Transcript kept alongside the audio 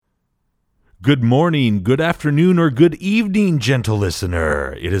Good morning, good afternoon, or good evening, gentle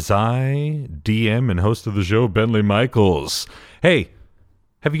listener. It is I, DM and host of the show, Bentley Michaels. Hey,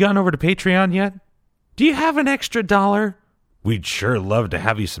 have you gone over to Patreon yet? Do you have an extra $1? We'd sure love to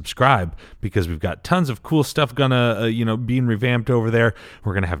have you subscribe because we've got tons of cool stuff being revamped over there.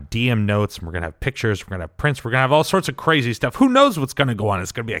 We're gonna have DM notes, and we're gonna have pictures, we're gonna have prints, we're gonna have all sorts of crazy stuff. Who knows what's gonna go on?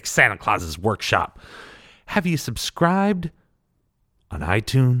 It's gonna be like Santa Claus's workshop. Have you subscribed on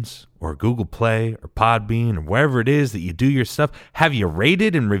iTunes or Google Play or Podbean or wherever it is that you do your stuff? Have you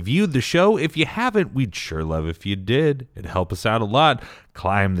rated and reviewed the show? If you haven't, we'd sure love if you did. It'd help us out a lot.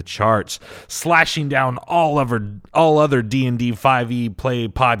 Climb the charts, slashing down all other D&D 5e play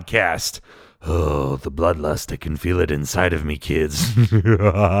podcast. Oh, the bloodlust, I can feel it inside of me, kids.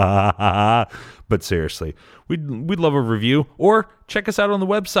 But seriously, we'd love a review, or check us out on the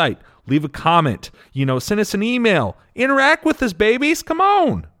website. Leave a comment, send us an email. Interact with us, babies. Come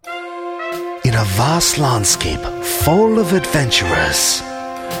on. In a vast landscape full of adventurers,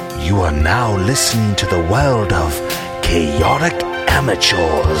 you are now listening to the world of chaotic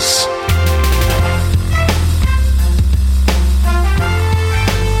amateurs.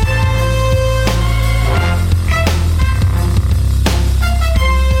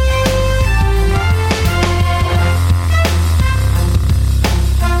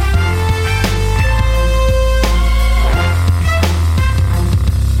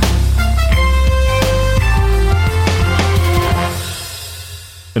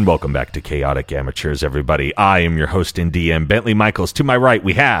 And welcome back to Chaotic Amateurs, everybody. I am your host and DM, Bentley Michaels. To my right,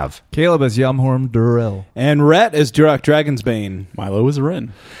 we have... Caleb as Yamhorn Durrell. And Rhett as Duroc Dragonsbane. Milo as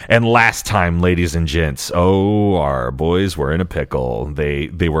Rin. And last time, ladies and gents, our boys were in a pickle. They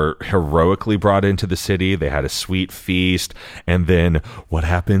were heroically brought into the city. They had a sweet feast. And then what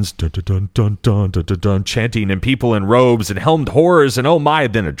happens? Dun, dun, dun, dun, dun, dun, dun, chanting and people in robes and helmed horrors. And oh my,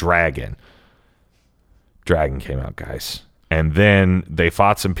 then a dragon. Dragon came out, guys. And then they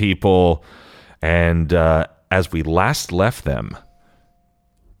fought some people, and as we last left them,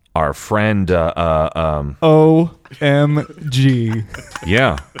 our friend... OMG.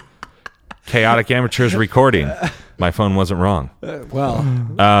 Yeah. Chaotic Amateurs recording. My phone wasn't wrong.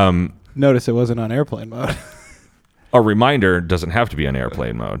 Notice it wasn't on airplane mode. A reminder doesn't have to be on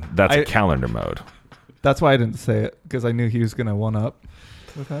airplane mode. That's a calendar mode. That's why I didn't say it, because I knew he was going to one-up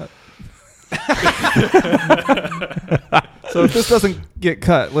with that. So if this doesn't get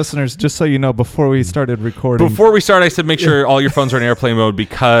cut, listeners, just so you know, before we started recording... Before we start, I said make sure all your phones are in airplane mode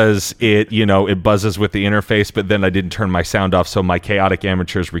because it buzzes with the interface, but then I didn't turn my sound off, so my Chaotic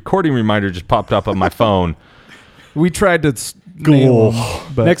Amateurs recording reminder just popped up on my phone. We tried to nail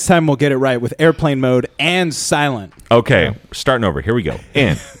them, but... Next time we'll get it right with airplane mode and silent. Okay, starting over. Here we go.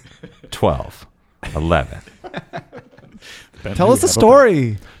 In 12, 11... Tell us a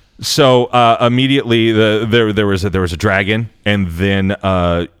story. So immediately there was a dragon, and then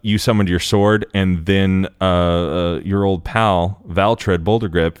you summoned your sword, and then your old pal Valtred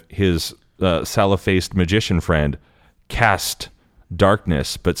Bouldergrip, his sallow-faced magician friend, cast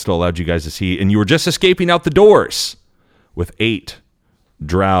darkness, but still allowed you guys to see. And you were just escaping out the doors with 8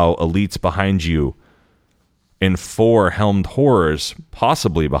 drow elites behind you, and 4 helmed horrors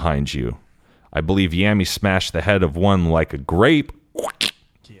possibly behind you. I believe Yami smashed the head of one like a grape.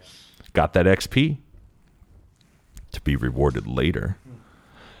 Got that XP to be rewarded later.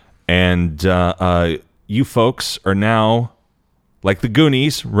 And you folks are now, like the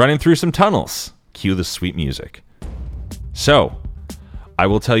Goonies, running through some tunnels. Cue the sweet music. So, I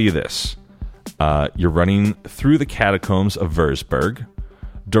will tell you this. You're running through the catacombs of Versberg.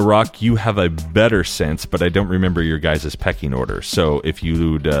 Duroc, you have a better sense, but I don't remember your guys' pecking order. So if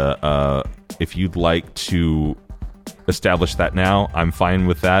you'd like to establish that now, I'm fine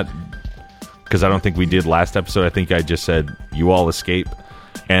with that. Because I don't think we did last episode. I think I just said, you all escape.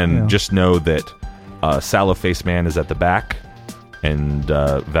 And just know that Sallow-Faced Man is at the back. And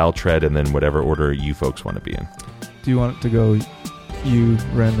Valtred, and then whatever order you folks want to be in. Do you want it to go you,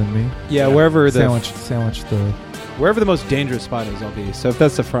 Ren, and me? Yeah, wherever the... Sandwich the... Wherever the most dangerous spot is, I'll be. So if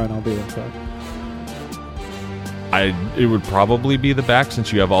that's the front, I'll be in front. It would probably be the back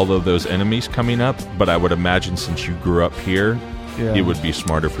since you have all of those enemies coming up. But I would imagine since you grew up here... Yeah. It would be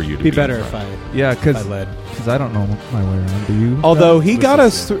smarter for you to be better if I led. Because I don't know my way around. Do you? Although he got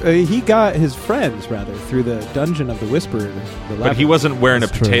he got his friends rather through the dungeon of the Whisperer. But he wasn't wearing a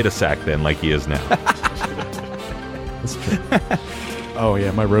potato sack then, like he is now. That's true. Oh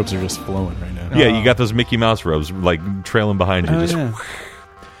yeah, my robes are just flowing right now. Yeah, you got those Mickey Mouse robes like trailing behind you. Here's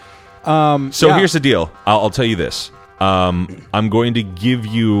the deal. I'll tell you this. I'm going to give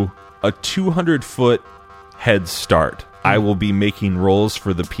you a 200-foot head start I will be making rolls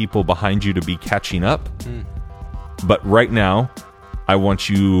for the people behind you to be catching up. But right now, I want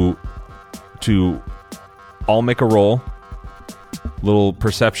you to all make a roll. Little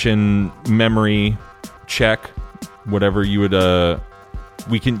perception, memory check, whatever you would.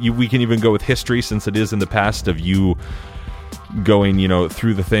 We can even go with history since it is in the past of you going,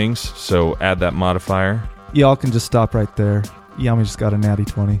 through the things. So add that modifier. Y'all can just stop right there. Yami just got a natty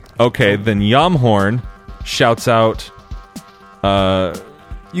 20. Okay, then Yamhorn shouts out,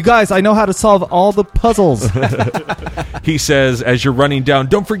 You guys, I know how to solve all the puzzles. he says, as you're running down,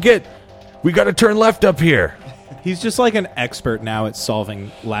 don't forget, we got to turn left up here. He's just like an expert now at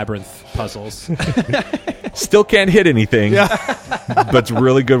solving labyrinth puzzles. Still can't hit anything, but it's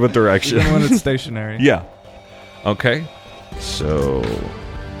really good with direction. Even when it's stationary. Yeah. Okay. So.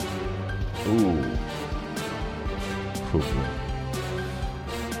 Ooh.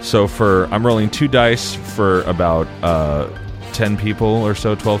 So I'm rolling 2 dice for about 10 people or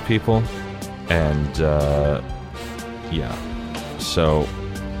so, 12 people. And, yeah. So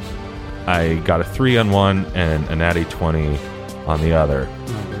I got a 3 on one and a natty 20 on the other.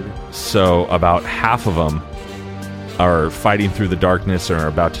 So about half of them are fighting through the darkness and are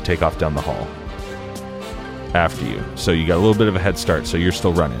about to take off down the hall after you. So you got a little bit of a head start, so you're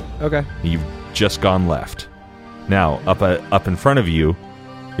still running. Okay. You've just gone left. Now, up in front of you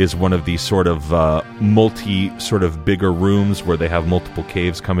is one of these sort of bigger rooms where they have multiple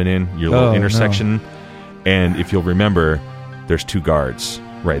caves coming in, your little intersection. No. And if you'll remember, there's 2 guards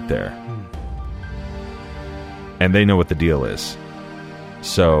right there. And they know what the deal is.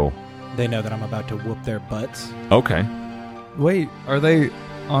 So they know that I'm about to whoop their butts. Okay. Wait, are they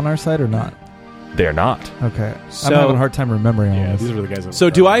on our side or not? They're not. Okay. I'm having a hard time remembering all this. These are the guys. So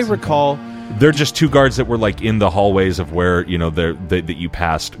do I recall? They're just 2 guards that were like in the hallways of where that you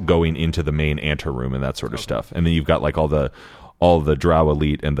passed going into the main anteroom and that sort of stuff. And then you've got like all the Drow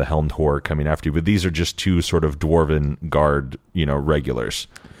elite and the Helmed Horde coming after you. But these are just 2 sort of dwarven guard, regulars.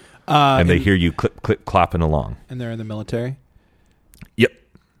 And they hear you clip, clip, clapping along. And they're in the military? Yep.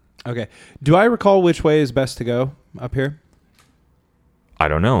 Okay. Do I recall which way is best to go up here? I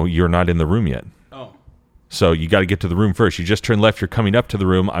don't know. You're not in the room yet. Oh. So you got to get to the room first. You just turn left. You're coming up to the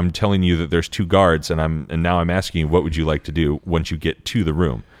room. I'm telling you that there's 2 guards, and now I'm asking you, what would you like to do once you get to the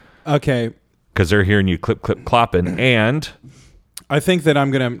room? Okay. Because they're hearing you clip, clip, clopping, and I think that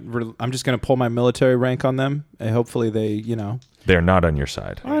I'm just gonna pull my military rank on them, and hopefully they, they're not on your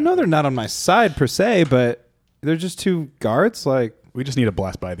side. I know they're not on my side per se, but they're just 2 guards. Like, we just need to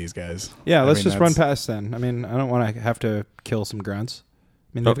blast by these guys. Yeah, let's just run past then. I mean, I don't want to have to kill some grunts.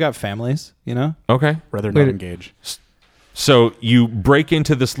 I mean, they've got families, Okay. Rather not engage. So you break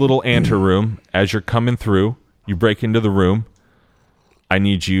into this little anteroom. As you're coming through, you break into the room. I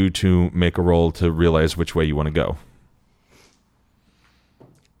need you to make a roll to realize which way you want to go.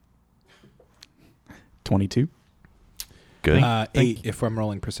 22. Good. 8 if I'm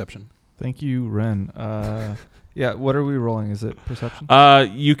rolling perception. Thank you, Ren. Yeah, what are we rolling? Is it perception?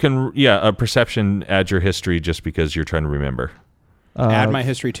 You can, a perception, add your history just because you're trying to remember. Add my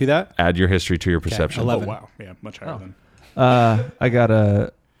history to that? Add your history to your perception. 11. Oh, wow. Yeah, much higher than. I got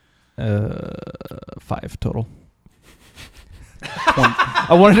a 5 total. I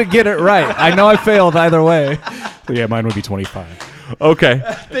wanted to get it right. I know I failed either way. So yeah, mine would be 25. Okay.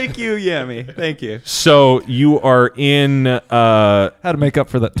 Thank you, Yami. Thank you. So you are in... How to make up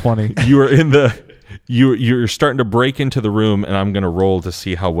for that 20. You are in the... You're starting to break into the room, and I'm going to roll to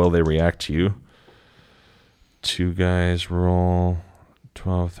see how well they react to you. 2 guys roll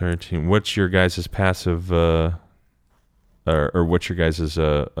 12, 13. What's your guys' passive, or what's your guys'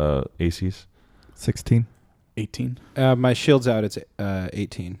 ACs? 16. 18. My shield's out. It's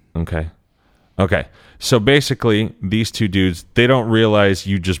 18. Okay. So basically, these 2 dudes, they don't realize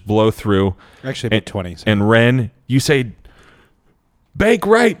you just blow through. Actually, about 20. So. And Ren, you say, bank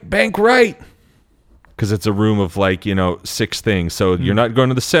right. Because it's a room of 6 things. So you're not going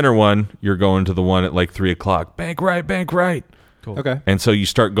to the center one. You're going to the one at 3 o'clock. Bank right. Cool. Okay. And so you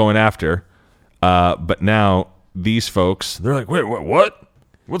start going after. But now these folks, they're like, wait, what?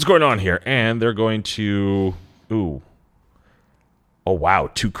 What's going on here? And they're going to... Ooh. Oh,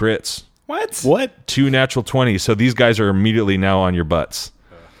 wow. 2 crits. What? 2 natural 20s. So these guys are immediately now on your butts.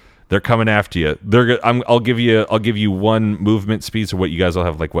 They're coming after you. I'll give you 1 movement speed. So what you guys will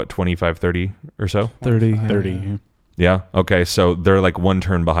have 25, 30 or so? 30. 30. Yeah. Okay. So they're 1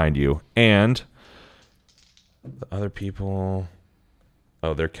 turn behind you, and the other people.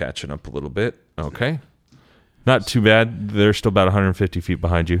 Oh, they're catching up a little bit. Okay. Not too bad. They're still about 150 feet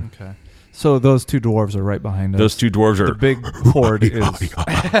behind you. Okay. So those two dwarves are right behind us. Those two dwarves are The big horde is.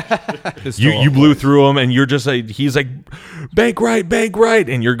 is still you up. blew through them, and you're just like, he's like, bank right,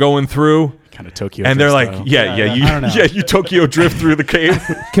 and you're going through, Kind of Tokyo. and they're Drift like, style. yeah, I don't know. you Tokyo drift through the cave.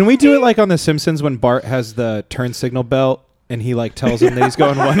 Can we do it like on The Simpsons when Bart has the turn signal belt and he like tells him that he's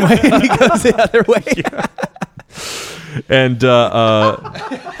going one way and he goes the other way? And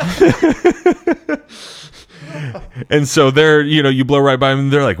and so they're, you blow right by them,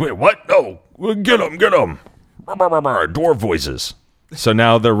 and they're like, wait, what? No, get them. Dwarf voices. So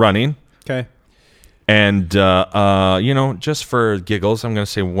now they're running, Okay. and just for giggles, I'm gonna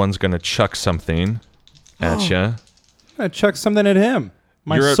say one's gonna chuck something at you. I'm gonna chuck something at him.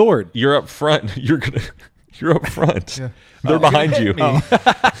 My You're sword. You're up front. You're up front. Yeah. They're behind you. me.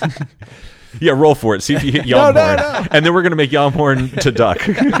 Yeah, roll for it. See if you hit Yalmhorn. And then we're going to make Yalmhorn to duck.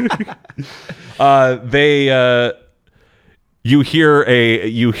 You hear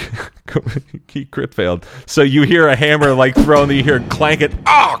he crit failed. So you hear a hammer like thrown, and you hear clank it.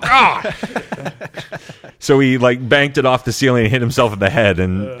 Oh, God. So he like banked it off the ceiling and hit himself in the head.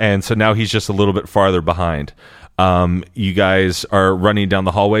 And so now he's just a little bit farther behind. You guys are running down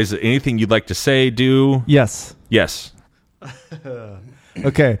the hallways. Anything you'd like to say, do? Yes. Yes.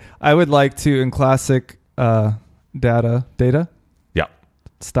 Okay. I would like to, in classic data Yeah.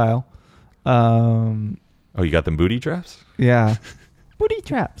 style. Oh, you got them booty traps? Yeah. Booty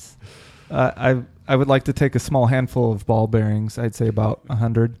traps. I would like to take a small handful of ball bearings, I'd say about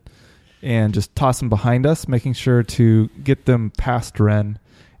 100, and just toss them behind us, making sure to get them past Ren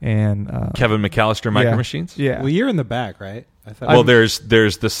and Kevin McAllister Micro Machines? Yeah. Well, you're in the back, right? I thought. Well, there's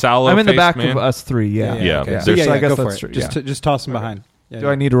the sallow. I'm in the back man. of us three. Yeah. Yeah. Okay. Yeah. So, So I guess go that's for true. it. Yeah. Just toss him behind. Yeah, Do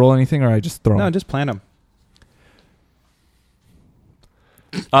I need to roll anything, or I just throw No, them? just plant him.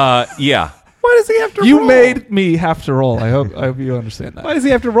 Yeah. Why does he have to You roll? made me have to roll. I hope you understand that. Why does he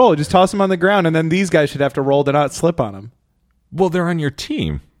have to roll? Just toss him on the ground, and then these guys should have to roll to not slip on him. Well, they're on your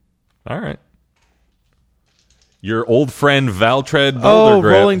team. All right. Your old friend Valtred Boulder Oh,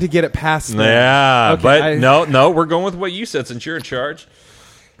 Grip. rolling to get it past them. Yeah, Okay, but I- no, we're going with what you said since you're in charge.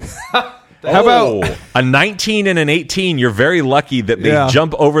 How about a 19 and an 18? You're very lucky that they Yeah.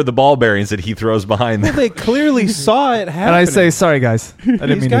 jump over the ball bearings that he throws behind them. They clearly saw it happen. and I say sorry, guys. I didn't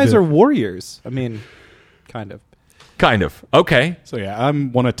these mean guys to are do it. warriors. I mean, kind of. Kind of. Okay. So yeah, I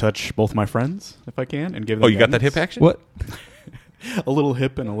want to touch both my friends if I can and give them. Oh, you got that guidance. hip action? What? A little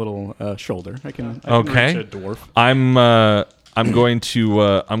hip and a little shoulder. I can Okay. reach a dwarf. I'm going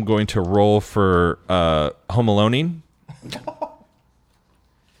to roll for Home Aloneing.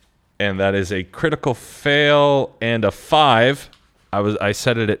 And that is a critical fail and a 5. I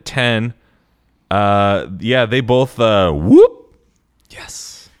set it at 10. Yeah, they both whoop.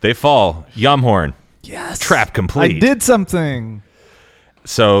 Yes. They fall. Yamhorn. Yes. Trap complete. I did something.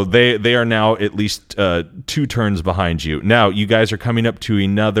 So they are now at least 2 turns behind you. Now you guys are coming up to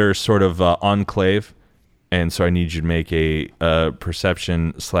another sort of enclave, and so I need you to make a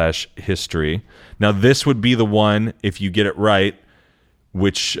perception/history. Now this would be the one, if you get it right,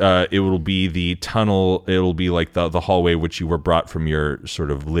 which it will be the tunnel. It'll be like the hallway which you were brought from your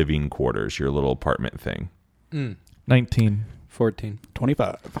sort of living quarters, your little apartment thing. 19. 14.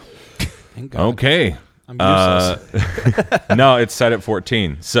 25. Thank God. Okay. I'm useless. No, it's set at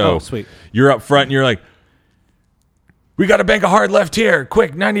 14. So Oh, sweet. You're up front and you're like, we got to bank a hard left here.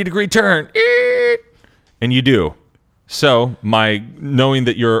 Quick, 90-degree turn. And you do. So knowing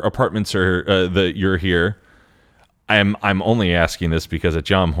that your apartments are, that you're here, I'm only asking this because at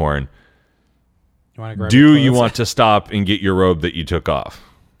Yamhorn, You wanna grab do your you clothes? want to stop and get your robe that you took off?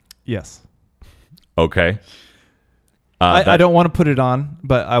 Yes. Okay. I don't want to put it on,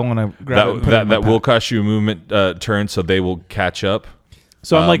 but I want to grab it and put it in my that will pack. cost you a movement turn, so they will catch up.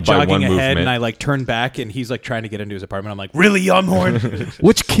 So I'm like by jogging one ahead, movement. and I like turn back, and he's like trying to get into his apartment. I'm like, really, Yamhorn?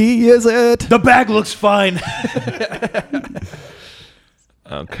 Which key is it? The bag looks fine.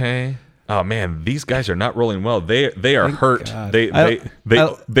 Okay. Oh man, these guys are not rolling well. They are hurt. God.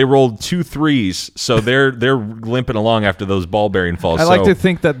 They rolled 2 3s, so they're limping along after those ball bearing falls. I like to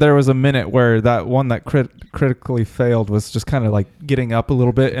think that there was a minute where that one that critically failed was just kind of like getting up a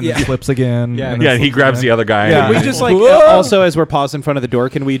little bit and Yeah. it slips again. Yeah. and yeah, it and he slips grabs again. the other guy. Yeah. and We just like Whoa! also as we're paused in front of the door,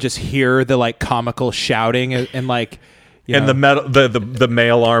 can we just hear the like comical shouting and like you and know, the metal, the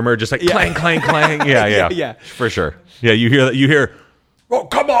mail armor, just like clang, clang, clang. Yeah, yeah, Yeah. for sure. Yeah, you hear that? You hear, oh,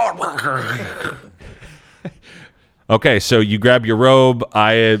 come on. Okay, so you grab your robe.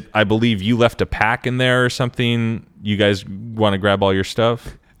 I believe you left a pack in there or something. You guys want to grab all your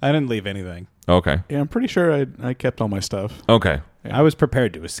stuff? I didn't leave anything. Okay. Yeah, I'm pretty sure I kept all my stuff. Okay. I was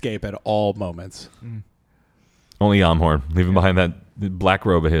prepared to escape at all moments. Only Yamhorn. Leave him behind that black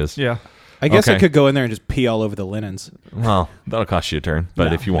robe of his. Yeah. I guess I Okay. could go in there and just pee all over the linens. Well, that'll cost you a turn, but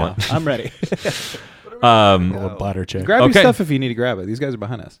No, if you want. no, I'm ready. A little butter check. Grab Okay. your stuff if you need to grab it. These guys are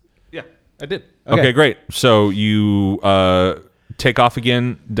behind us. Yeah, I did. Okay, great. So you take off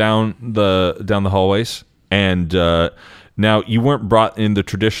again down the hallways, and now you weren't brought in the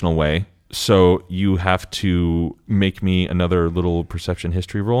traditional way, so you have to make me another little perception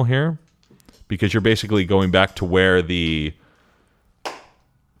history roll here, because you're basically going back to where the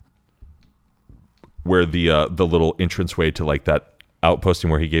little entranceway to like that outposting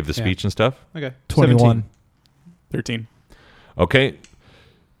where he gave the speech and stuff. Okay. 21. 13. Okay.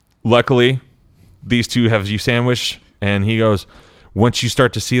 Luckily, these two have you sandwiched, and he goes, once you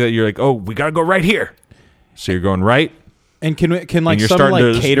start to see that, you're like, oh, we got to go right here. So you're going right, And can like and you're some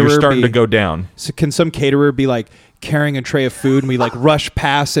starting like caterer you're starting be, to go down. So can some caterer be like carrying a tray of food and we like rush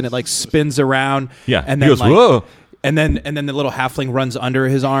past and it like spins around? Yeah. And He then goes, like, whoa. And then the little halfling runs under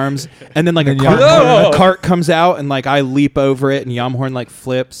his arms, and then like And a then Yamhorn- a cart comes out, and like I leap over it, and Yamhorn like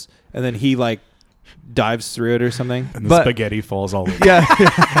flips, and then he like dives through it or something. And the But- spaghetti falls all over. Yeah.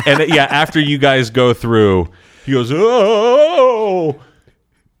 And after you guys go through, he goes, oh.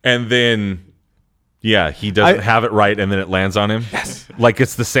 And then, he doesn't have it right, and then it lands on him. Yes. Like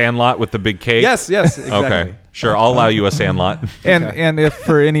it's the Sandlot with the big cake. Yes, exactly. Okay. Sure, I'll allow you a Sandlot. And if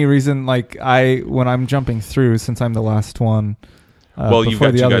for any reason, like when I'm jumping through, since I'm the last one, Well, you've before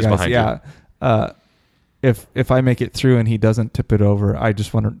got the two other guys behind you. if I make it through and he doesn't tip it over, I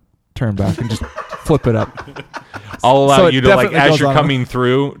just want to turn back and just flip it up. I'll allow So it you to, like, definitely as goes you're on. coming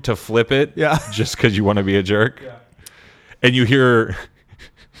through, to flip it. Yeah. Just because you want to be a jerk. Yeah. And you hear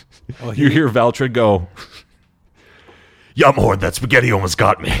Valtrid go, Yamhorn, that spaghetti almost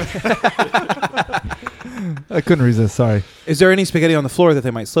got me. I couldn't resist. Sorry. Is there any spaghetti on the floor that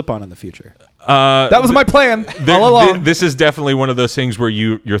they might slip on in the future? That was my plan all along. This is definitely one of those things where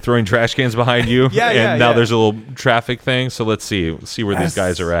you're throwing trash cans behind you. And now there's a little traffic thing. So let's see where these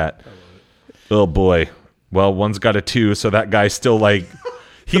guys are at. Oh boy. Well, one's got a 2, so that guy's still like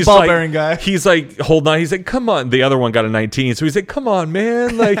he's ball-bearing guy. He's like, hold on. He's like, come on. The other one got a 19, so he's like, come on,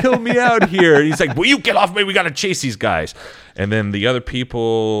 man, like help me out here. And he's like, will you get off me? We got to chase these guys. And then the other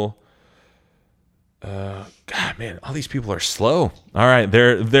people. God, man, all these people are slow. All right,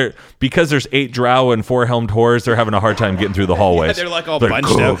 they're because there's 8 drow and 4 helmed whores. They're having a hard time getting through the hallways. They're like all They're bunched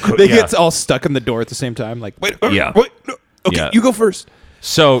cool, out. cool, They yeah. get all stuck in the door at the same time. Like, wait, Yeah. wait, no. Okay, Yeah. you go first.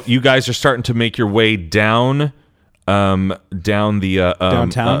 So you guys are starting to make your way down the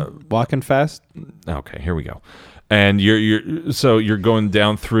Downtown, walking fast. Okay, here we go. And you're going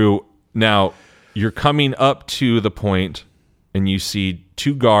down through. Now you're coming up to the point, and you see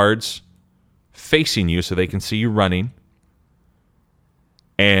 2 guards facing you, so they can see you running.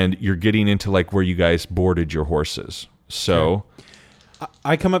 And you're getting into like where you guys boarded your horses. So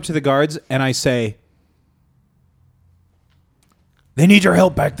I come up to the guards and I say, "They need your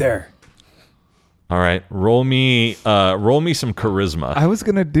help back there." all right, roll me some charisma. I was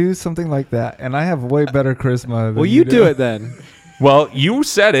gonna do something like that, and I have way better charisma. Than Well, you do it then. Well, you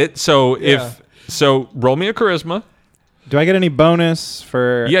said it, so Yeah. roll me a charisma. Do I get any bonus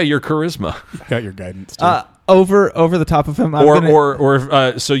for? Yeah, your charisma. Got your guidance, too. Over the top of him. I'm Or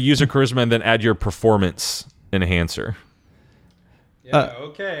gonna- so use a charisma and then add your performance enhancer. Yeah,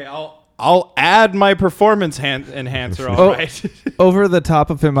 okay. I'll add my performance enhancer. All right. over the top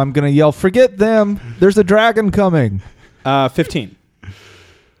of him. I'm gonna yell, "Forget them! There's a dragon coming!" 15.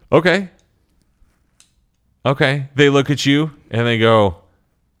 Okay. They look at you and they go,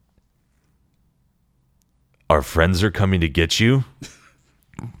 "Our friends are coming to get you."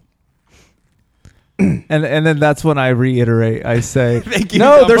 And then that's when I reiterate. I say, Thank you,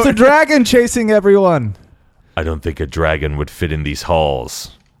 "No, Tom. there's a dragon chasing everyone." I don't think a dragon would fit in these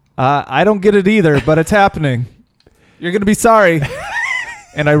halls. I don't get it either, but it's happening. You're gonna be sorry.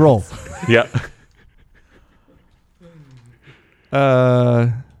 And I roll. Yeah.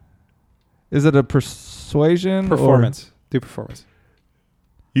 Is it a persuasion? Performance. Do performance.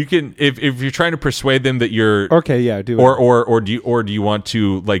 You can if you're trying to persuade them that you're Okay, yeah, do it. or do you want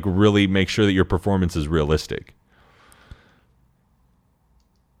to like really make sure that your performance is realistic?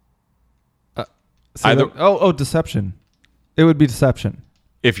 Deception. It would be deception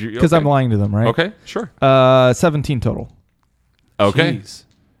If you're because I'm lying to them, right? Okay, sure. 17 total. Okay. Jeez.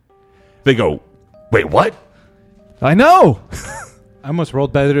 They go, "Wait, what?" I know. I almost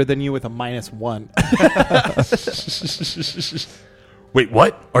rolled better than you with a -1. "Wait,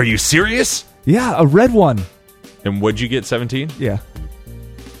 what? Are you serious?" Yeah, a red one. And what'd you get? 17? Yeah.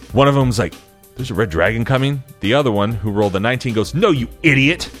 One of them's like, "There's a red dragon coming." The other one, who rolled a 19, goes, "No, you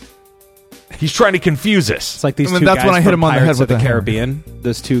idiot." He's trying to confuse us. It's like these I mean, two that's guys when I hit from him on the Pirates head of with the the hammer. Caribbean.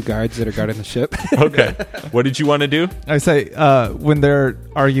 Those two guards that are guarding the ship. Okay. What did you want to do? I say when they're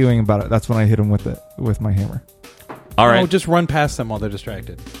arguing about it, that's when I hit them with my hammer. All right. No, just run past them while they're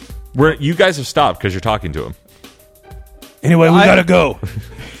distracted. You guys have stopped because you're talking to him. Anyway, we gotta go.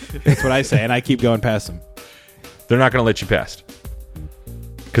 That's what I say, and I keep going past them. They're not going to let you past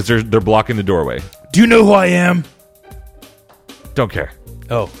because they're blocking the doorway. Do you know who I am? Don't care.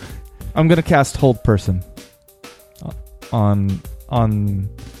 Oh, I'm gonna cast Hold Person on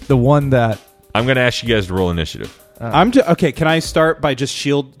the one that I'm going to ask you guys to roll initiative. okay. Can I start by just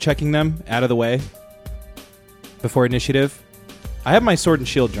shield checking them out of the way before initiative? I have my sword and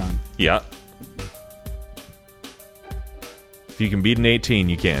shield drawn. Yeah. If you can beat an 18,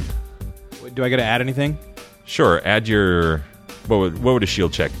 you can. Do I got to add anything? Sure. Add your... What would a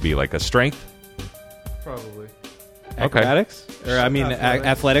shield check be? Like a strength? probably. Acrobatics? Or I mean,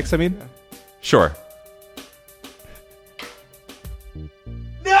 athletics. I mean, Sure.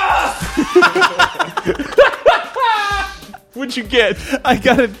 What'd you get? I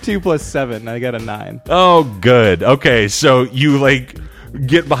got a 2 + 7. I got a 9. Oh, good. Okay, so you like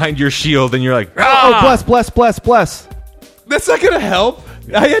get behind your shield and you're like, Oh, ah! bless. That's not gonna help.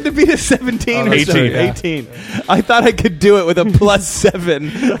 I had to beat a 17 or 18. something. Yeah. 18. I thought I could do it with a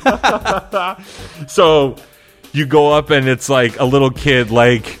 +7. So you go up and it's like a little kid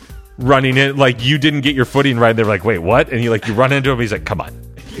like running in, like you didn't get your footing right. They're like, wait, what? And you run into him. He's like, come on.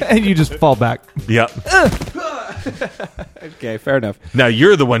 And you just fall back. Yep. Okay, fair enough. Now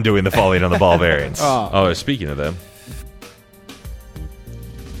you're the one doing the falling on the ball bearings. Oh. Oh, speaking of them.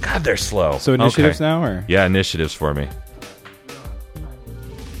 God, they're slow. So initiatives Okay. now, or Yeah, initiatives for me.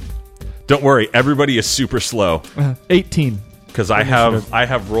 Don't worry, everybody is super slow 18. because I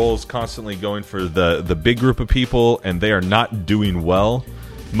have rolls constantly going for the big group of people, and they are not doing well.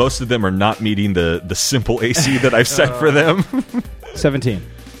 Most of them are not meeting the simple AC that I've set for them. 17?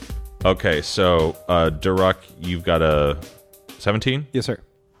 Okay, so Duroc, you've got a 17. Yes, sir.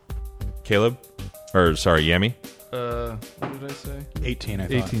 Caleb, or sorry, Yami, What did I say? 18. I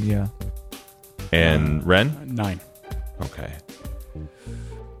thought. 18, yeah. and Ren. 9. Okay.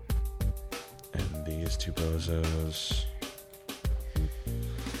 And these two bozos.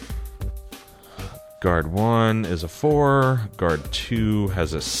 Guard 1 is a 4. Guard 2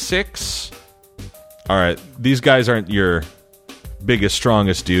 has a 6. Alright, these guys aren't your biggest,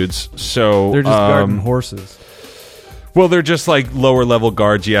 strongest dudes. So They're just guarding horses. well, they're just like lower level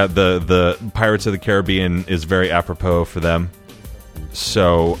guards. Yeah, the Pirates of the Caribbean is very apropos for them.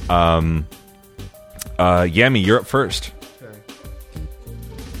 So Yami, you're up first.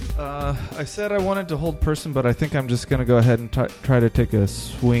 I said I wanted to hold person, but I think I'm just going to go ahead and try to take a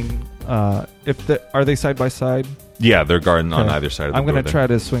swing. Are they side by side? Yeah, they're guarding on Okay. either side of the I'm going to door try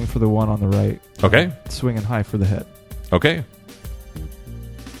to swing for the one on the right. Okay. Swinging high for the head. Okay. And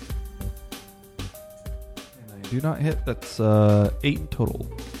I do not hit. That's 8 total.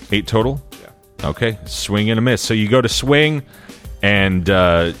 8 total? Yeah. Okay. Swing and a miss. So you go to swing, and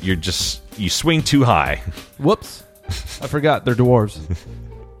you swing too high. Whoops. I forgot. They're dwarves.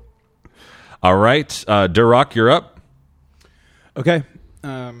 All right. Duroc, you're up. Okay.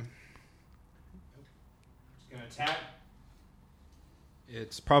 Gonna attack.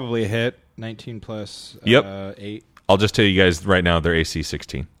 It's probably a hit. 19 plus Yep. 8. I'll just tell you guys right now, they're AC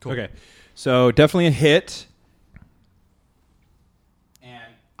 16. Okay. So definitely a hit.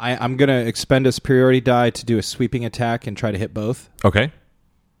 And I'm going to expend a superiority die to do a sweeping attack and try to hit both. Okay.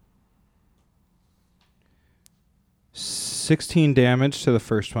 16 damage to the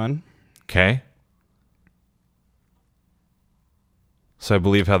first one. Okay. So I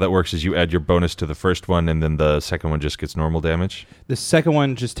believe how that works is you add your bonus to the first one, and then the second one just gets normal damage. The second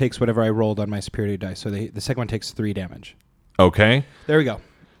one just takes whatever I rolled on my superiority die. So the second one takes 3 damage. Okay. There we go.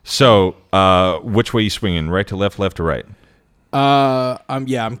 So which way you swinging? Right to left, left to right?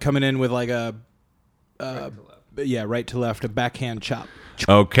 I'm coming in with like a right to left, a backhand chop.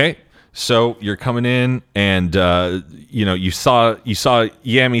 Okay. So you're coming in, and you saw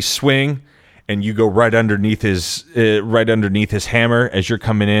Yami swing, and you go right underneath his hammer as you're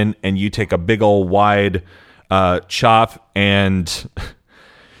coming in, and you take a big old wide chop, and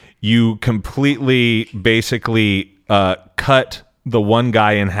you completely basically cut the one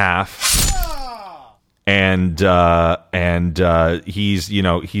guy in half. And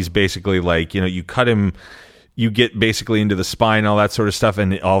he's basically like, you cut him, you get basically into the spine, all that sort of stuff,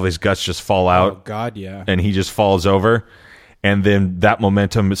 and all of his guts just fall out. Oh, God, yeah. And he just falls over. And then that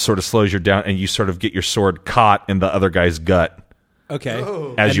momentum sort of slows you down, and you sort of get your sword caught in the other guy's gut Okay.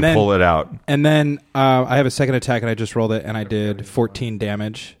 as you pull it out. And then I have a second attack, and I just rolled it, and I did 14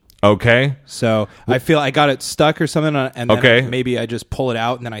 damage. Okay. So I feel I got it stuck or something, and then Okay. maybe I just pull it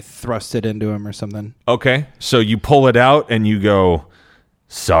out and then I thrust it into him or something. Okay. So you pull it out and you go,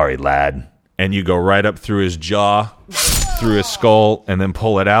 "Sorry, lad." And you go right up through his jaw, through his skull, and then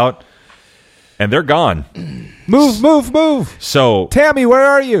pull it out. And they're gone. Move, move, move. So Tammy, where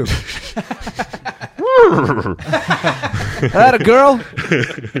are you? That a girl?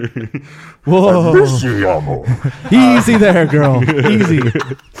 Whoa. Easy there, girl. Easy.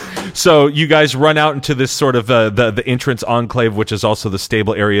 So you guys run out into this sort of the entrance enclave, which is also the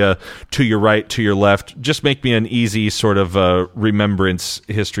stable area to your right, to your left. Just make me an easy sort of remembrance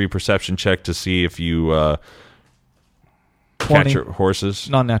history perception check to see if you catch 20. your horses.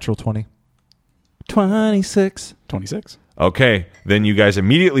 Non-natural 20. 26. 26. Okay, then you guys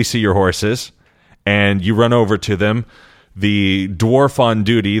immediately see your horses, and you run over to them. The dwarf on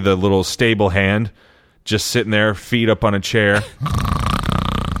duty, the little stable hand, just sitting there, feet up on a chair.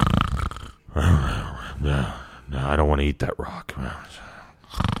 No, I don't want to eat that rock.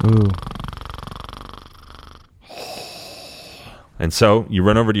 Ooh. And so you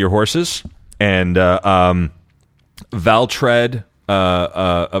run over to your horses, and Valtred,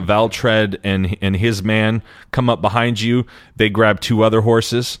 Valtred and his man come up behind you. They grab 2 other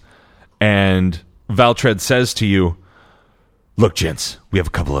horses, and Valtred says to you, "Look, gents, we have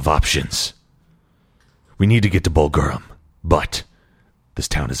a couple of options. We need to get to Bulgurum, but this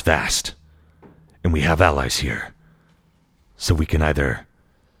town is vast, and we have allies here. So we can either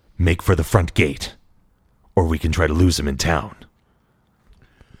make for the front gate, or we can try to lose them in town.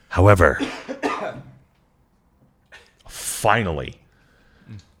 However,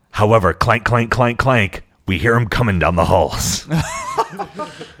 clank, clank, clank, clank, we hear them coming down the halls."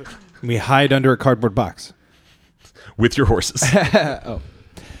 We hide under a cardboard box. With your horses.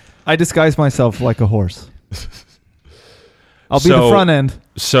 I disguise myself like a horse. I'll be So- the front end.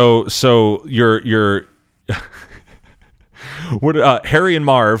 So you're what Harry and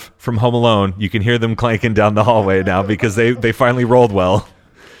Marv from Home Alone, you can hear them clanking down the hallway now because they finally rolled well.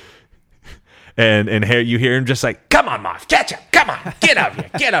 And Harry, you hear him just like, "Come on, Marv, catch up, come on, get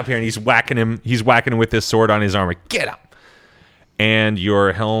up here," and he's whacking him with his sword on his armor. "Get up." And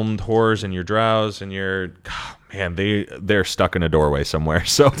your helmed horse and your drows and your they're stuck in a doorway somewhere.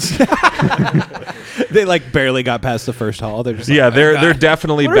 So They like barely got past the first hall. They're just yeah, like, they're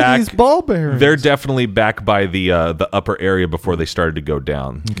definitely What back. are these ball bearings? They're definitely back by the upper area before they started to go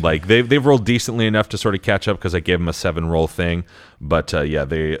down. Like they've rolled decently enough to sort of catch up because I gave them a 7 roll thing, but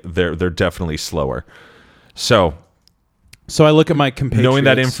they're definitely slower. So So I look at my compatriots. knowing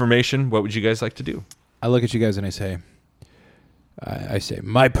that information, what would you guys like to do? I look at you guys and I say,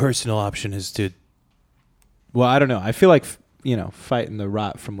 my personal option is to. Well, I don't know. I feel like fighting the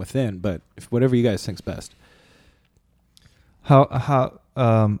rot from within, but whatever you guys think's best. How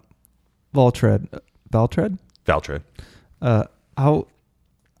Valtred? Valtred. How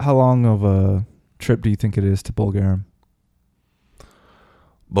long of a trip do you think it is to Bulgarum?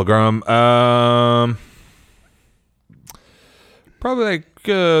 Bulgurum, probably like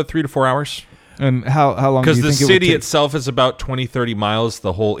 3 to 4 hours. And how long? Because do you the think it would city take? itself is about 20, 30 miles.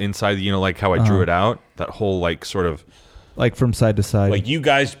 The whole inside, like how I drew it out. That whole like sort of like from side to side. like you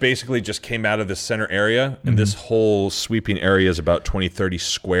guys basically just came out of the center area, and this whole sweeping area is about 20, 30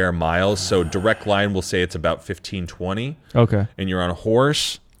 square miles. So direct line, we'll say it's about 15, 20. Okay. And you're on a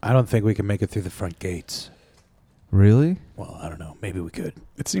horse. I don't think we can make it through the front gates. Really? Well, I don't know. Maybe we could.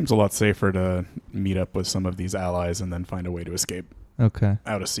 It seems a lot safer to meet up with some of these allies and then find a way to escape Okay.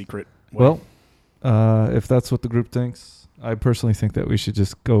 out a secret way. Well, if that's what the group thinks, I personally think that we should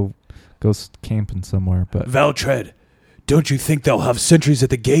just go camping somewhere. But Valtred, don't you think they'll have sentries at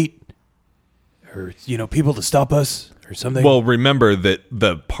the gate? Or, people to stop us or something? Well, remember that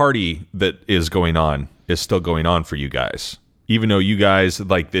the party that is going on is still going on for you guys. Even though you guys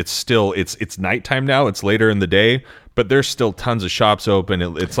it's nighttime now, it's later in the day, but there's still tons of shops open.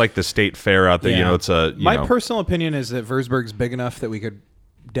 It's like the state fair out there. Yeah. It's a My personal opinion is that Würzburg's big enough that we could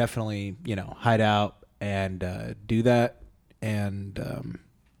definitely, hide out and do that. And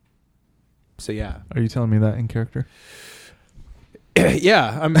so, yeah. are you telling me that in character?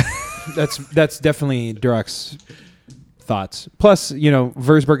 Yeah, that's definitely Durok's thoughts. Plus,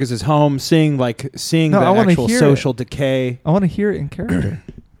 Würzburg is his home. Seeing No, the I wanna actual hear social decay. I want to hear it in character.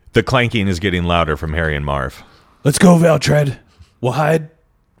 The clanking is getting louder from Harry and Marv. Let's go, Valtred. We'll hide,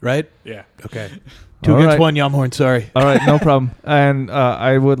 right? yeah. Okay. 2 All against right. 1, Yamhorn. Sorry. All right, no problem. And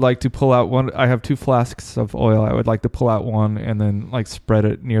I would like to pull out one. I have 2 flasks of oil. I would like to pull out one and then like spread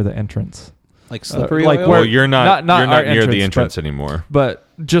it near the entrance. Like slippery like oil? where- Well, you're not not you're not our near the entrance, entrance anymore. but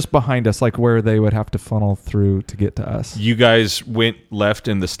just behind us, like where they would have to funnel through to get to us. You guys went left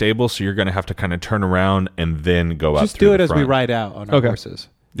in the stable, so you're going to have to kind of turn around and then go up. Just through do it the as we front. ride out on our Okay. horses.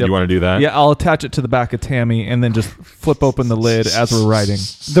 Yep. You want to do that? Yeah, I'll attach it to the back of Tammy and then just flip open the lid as we're riding.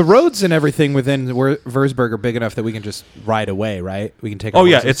 The roads and everything within Würzburg are big enough that we can just ride away, right? We can take. Oh our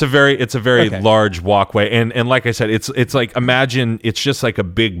yeah, horses. it's a very Okay. large walkway, and like I said, it's like, imagine it's just like a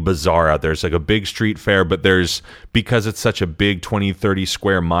big bazaar out there. It's like a big street fair, but because it's such a big 20, 30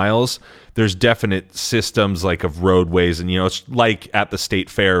 square miles, there's definite systems like of roadways, and it's like at the state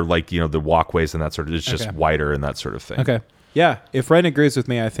fair, like the walkways and that sort of. It's just Okay. wider and that sort of thing. Okay. Yeah, if Ren agrees with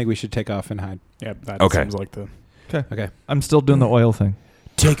me, I think we should take off and hide. Yeah, that Okay. seems like the. Okay. I'm still doing the oil thing.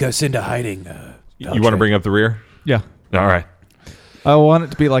 Take us into hiding. You want to bring up the rear? Yeah. All right. I want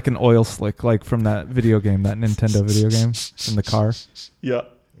it to be like an oil slick, like from that video game, that Nintendo video game from the car. Yeah.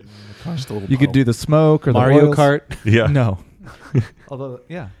 Just a little You could do the smoke or Mario the oils. Kart? Yeah. No. Although,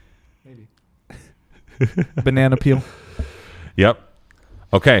 yeah, maybe. Banana peel. Yep.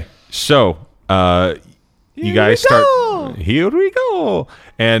 Okay. So, you Here guys we start. go! Here we go.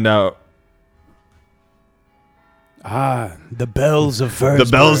 And The bells of Würzburg. the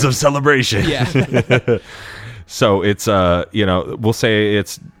bells of celebration. Yeah. So it's we'll say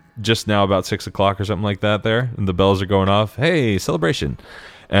it's just now about 6 o'clock or something like that there, and the bells are going off. Hey, celebration.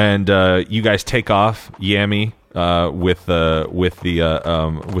 And you guys take off, Yami, with the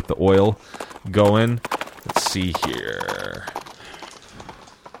oil going. Let's see here.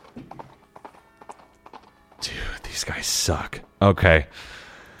 Dude, these guys suck. Okay.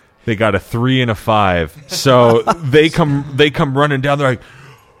 They got a 3 and a 5. So they come running down. They're like,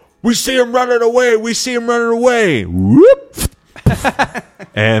 we see him running away. We see him running away. Whoop.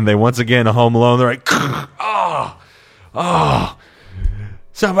 And they once again are home alone. They're like, oh,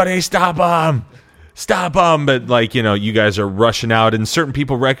 somebody stop him. Stop him. But you guys are rushing out, and certain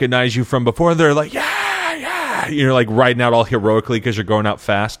people recognize you from before. They're like, yeah. You're like riding out all heroically because you're going out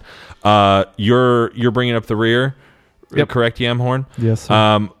fast. You're bringing up the rear. Yep. Correct, Yamhorn? Yes,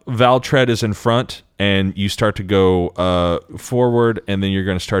 sir. Valtread is in front, and you start to go forward, and then you're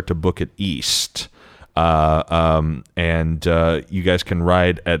going to start to book it east. And you guys can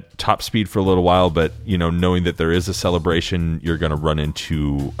ride at top speed for a little while, but knowing that there is a celebration, you're going to run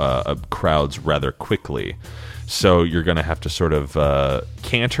into crowds rather quickly. So you're going to have to sort of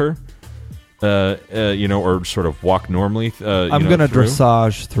canter, or sort of walk normally. I'm going to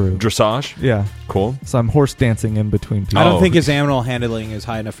dressage through. Dressage? Yeah. Cool. So I'm horse dancing in between people. I don't Oh. think his animal handling is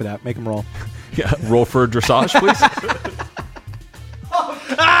high enough for that. Make him roll. Yeah. Roll for dressage, please.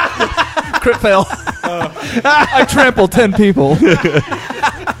 Crit fail. I trampled 10 people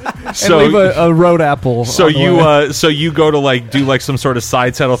and So leave a road apple. So on the way. so you go to do some sort of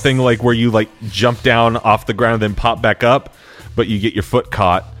side saddle thing, where you jump down off the ground and then pop back up, but you get your foot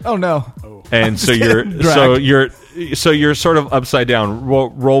caught, Oh no. and so getting you're sort of upside down.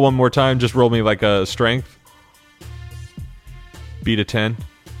 Roll one more time. Just roll me a strength. Beat a 10.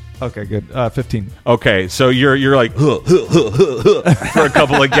 Okay, good. 15. Okay, so you're like huh, huh, huh, huh, huh, for a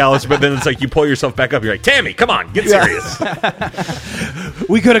couple of gallops, but then it's like you pull yourself back up. You're like, Tammy, come on, get serious.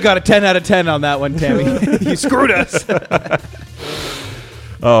 We could have got a 10 out of 10 on that one, Tammy. You screwed us.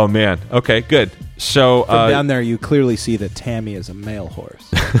 Oh man. Okay, good. So From down there, you clearly see that Tammy is a male horse.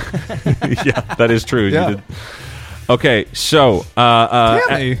 yeah, that is true. Yeah. You did. Okay, so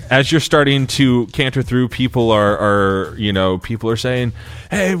Tammy. as you're starting to canter through, people are saying,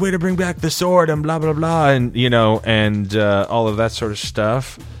 "Hey, way to bring back the sword," and blah blah blah, and and all of that sort of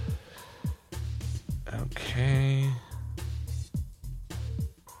stuff. Okay.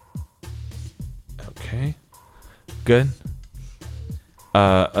 Good.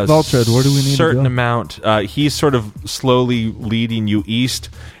 Valtread, where do we need to certain go? amount. He's sort of slowly leading you east,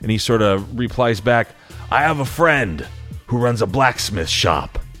 and he sort of replies back, "I have a friend who runs a blacksmith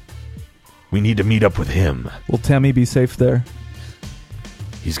shop. We need to meet up with him. Will Tammy be safe there?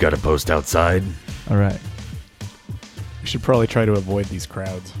 He's got a post outside." All right. We should probably try to avoid these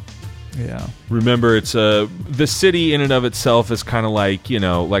crowds. Yeah. Remember, it's the city in and of itself is kind of like,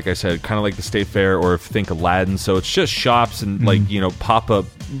 like I said, kind of like the state fair, or if think Aladdin. So it's just shops and pop-up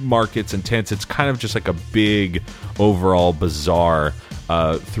markets and tents. It's kind of just like a big overall bazaar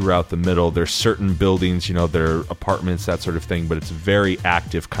throughout the middle. There's certain buildings, there are apartments, that sort of thing, but it's very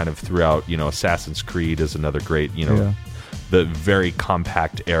active kind of throughout. Assassin's Creed is another great, Yeah. the very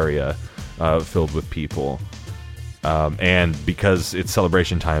compact area filled with people. And because it's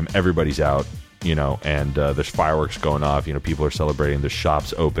celebration time, everybody's out, and there's fireworks going off. People are celebrating. There's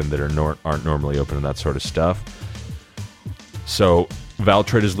shops open that aren't normally open and that sort of stuff. So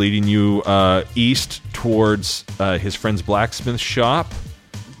Valtred is leading you east towards his friend's blacksmith shop.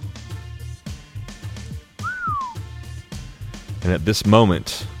 And at this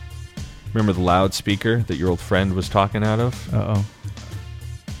moment, remember the loudspeaker that your old friend was talking out of? Uh-oh.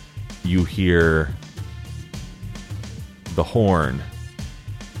 You hear the horn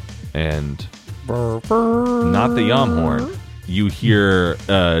and not the yam horn. You hear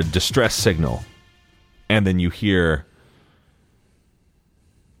a distress signal, and then you hear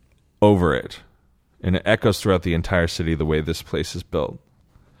over it, and it echoes throughout the entire city the way this place is built.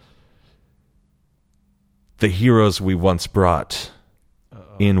 The heroes we once brought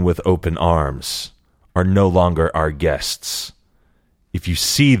in with open arms are no longer our guests. If you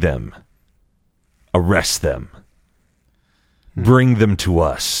see them, arrest them. Bring them to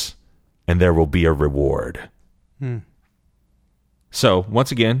us, and there will be a reward. So,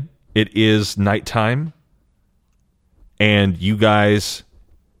 once again, it is nighttime, and you guys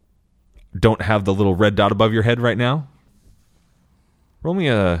don't have the little red dot above your head right now. Roll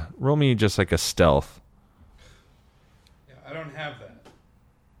me just like a stealth. Yeah, I don't have that.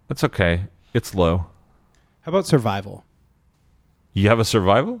 That's okay. It's low. How about survival? You have a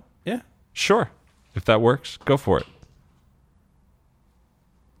survival? Yeah. Sure. If that works, go for it.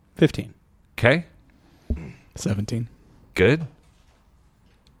 15. Okay. 17. Good.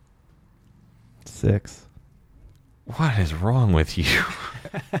 6. What is wrong with you?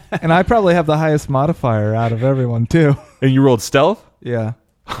 And I probably have the highest modifier out of everyone, too. And you rolled stealth? Yeah.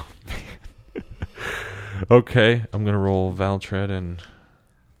 Okay. I'm going to roll Valtred and...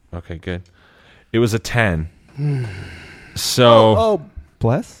 Okay, good. It was a 10. So...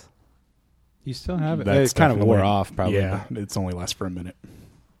 Bless? You still have it? That's It kind of wore definitely- off, probably. Yeah, it's only lasts for a minute.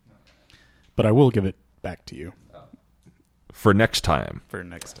 But I will give it back to you For next time. for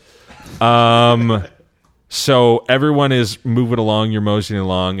next. So everyone is moving along, you're moseying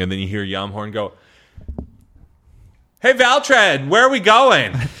along, and then you hear Yamhorn go, "Hey, Valtred, where are we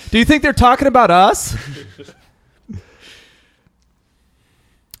going?" Do you think they're talking about us?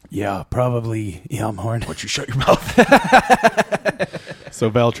 Yeah, probably Yamhorn. Why don't you shut your mouth? So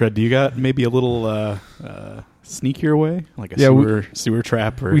Valtred, do you got maybe a little sneakier way, like a Yeah, sewer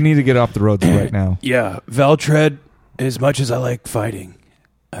trap? Or We need to get off the roads right now. Yeah, Valtred, as much as I like fighting,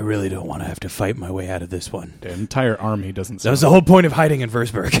 I really don't want to have to fight my way out of this one. the entire army doesn't. That was the whole point of hiding in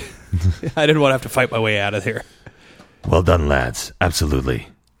Versberg. I didn't want to have to fight my way out of here. Well done, lads. Absolutely.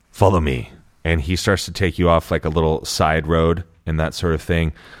 Follow me. And he starts to take you off like a little side road and that sort of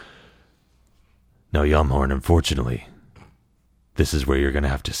thing. Now, Yamhorn, unfortunately, this is where you're going to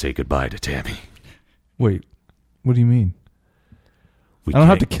have to say goodbye to Tammy. Wait, what do you mean? We I don't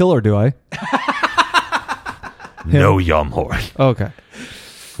have to can't- kill her, do I? No, Yamhorn. Oh, okay.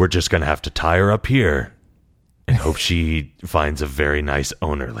 We're just going to have to tie her up here and hope she finds a very nice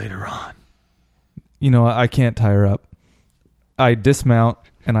owner later on. You know, I can't tie her up. I dismount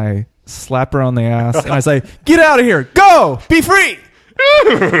and I slap her on the ass and I say, "Get out of here! Go! Be free!"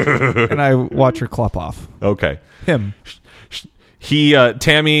 And I watch her clop off. Okay. Him.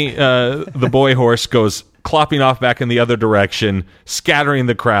 Tammy, the boy horse, goes clopping off back in the other direction, scattering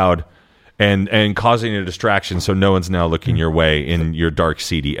the crowd and causing a distraction so no one's now looking your way in your dark,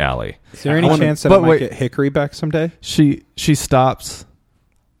 seedy alley. Is there any chance that but I might wait. get Hickory back someday? She stops.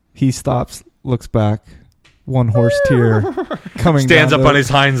 He stops, looks back. One horse tear coming Stands down up on his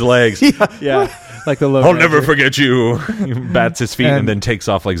hind legs. Yeah, like the low. I'll never forget you. He bats his feet and And- then takes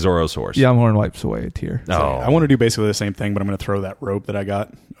off like Zorro's horse. Yamhorn wipes away a tear. Oh. I want to do basically the same thing, but I'm going to throw that rope that I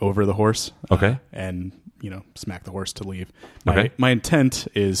got over the horse. Okay. And, smack the horse to leave. Okay. My intent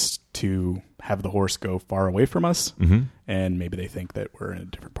is to have the horse go far away from us, and maybe they think that we're in a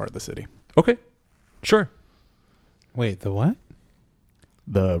different part of the city. Okay. Sure. Wait, the what?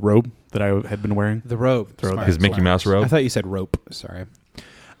 The robe that I had been wearing. The robe. Throw Smart, His Mickey smart. Mouse robe? I thought you said rope. Sorry.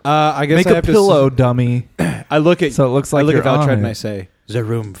 I guess Make I a have pillow, dummy. I look at So it looks like I look at you're on Valtred and it. I say, "Is there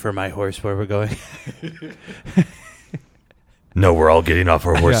room for my horse where we're going?" No, we're all getting off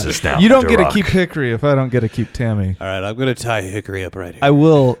our horses now. You don't get to Duroc. keep Hickory if I don't get to keep Tammy. All right, I'm going to tie Hickory up right here. I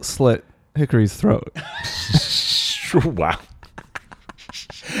will slit Hickory's throat. Wow.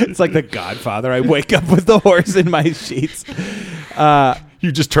 It's like The Godfather. I wake up with the horse in my sheets.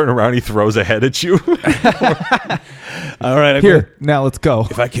 You just turn around, he throws a head at you. All right, I'm Here, now let's go.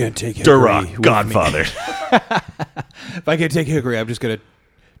 If I can't take Hickory, Duroc, with Godfather. me- if I can't take Hickory, I'm just going to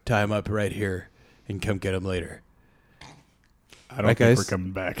tie him up right here and come get him later. I don't Right, think guys? we're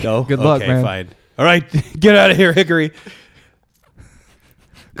coming back. No, Good luck, okay, man. Fine. All right, get out of here, Hickory.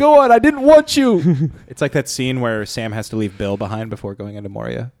 Go on, I didn't want you. It's like that scene where Sam has to leave Bill behind before going into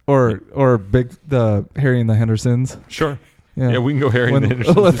Moria. or the Harry and the Hendersons. Sure. Yeah, we can go Harry and the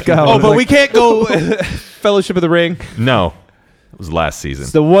Hendersons. Let's go. Oh, but we can't go Fellowship of the Ring. No, it was last season.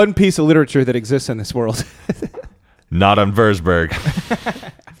 It's the one piece of literature that exists in this world. Not on Versberg.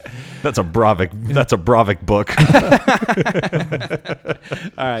 That's a Bravik book.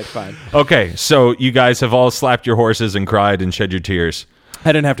 All right, fine. Okay, so you guys have all slapped your horses and cried and shed your tears.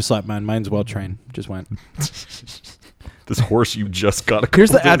 I didn't have to slap mine. Mine's well trained. Just went. This horse you just got.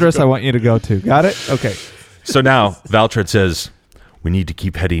 Here's the address I want you to go to. Got it? Okay. So now Valtred says, we need to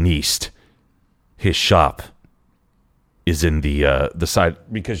keep heading east. His shop is in the side,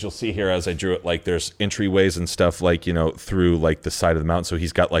 because you'll see here as I drew it, like there's entryways and stuff, like, you know, through like the side of the mountain. So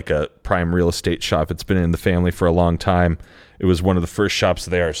he's got like a prime real estate shop. It's been in the family for a long time. It was one of the first shops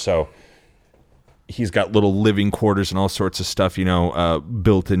there. So he's got little living quarters and all sorts of stuff, you know,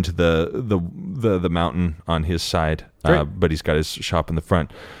 built into the mountain on his side. But he's got his shop in the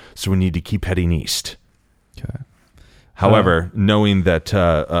front. So we need to keep heading east. Okay. However, knowing that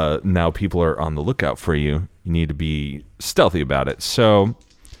now people are on the lookout for you, you need to be stealthy about it. So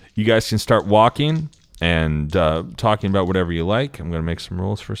you guys can start walking and talking about whatever you like. I'm going to make some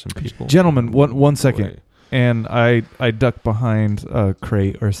rules for some people. Gentlemen, one second. And I duck behind a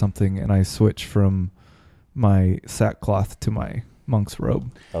crate or something, and I switch from my sackcloth to my monk's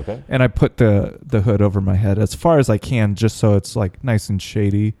robe. Okay. And I put the hood over my head as far as I can, just so it's like nice and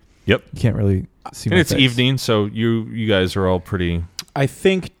shady. Yep. You can't really see And my it's face. evening, so you guys are all pretty... I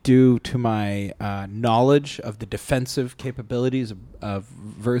think due to my knowledge of the defensive capabilities of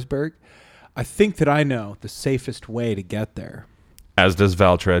Versberg, I think that I know the safest way to get there. As does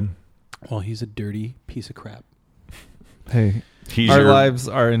Valtred. Well, he's a dirty piece of crap. Hey, He's our your lives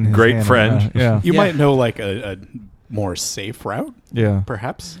are in his great hand friend. right now. Yeah. You Yeah. might know like a more safe route, Yeah.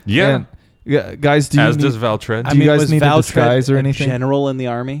 perhaps. Yeah. And, yeah, guys, do you As need, does Valtred. Do you guys was need a Valtred disguise or a anything? general in the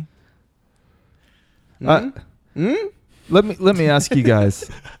army? let me ask you guys,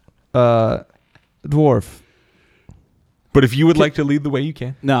 Dwarf, But if you would like to lead the way, you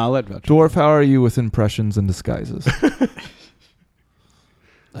can. No, I'll let Valtred. Dwarf, how are you with impressions and disguises?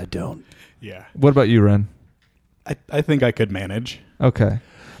 I don't. Yeah, What about you, Ren? I think I could manage. Okay.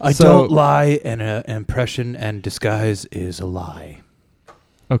 I So- don't lie, and impression and disguise is a lie.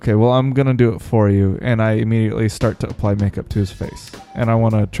 Okay, well, I'm going to do it for you, and I immediately start to apply makeup to his face. And I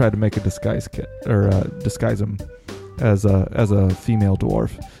want to try to make a disguise kit, or disguise him as a female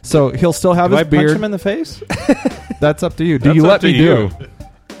dwarf. So he'll still have Do his I beard. punch him in the face? That's up to you. Do That's you up let to me you.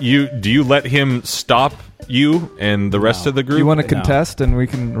 do? Do you let him stop you and the rest No. of the group? Do you want to No. contest and we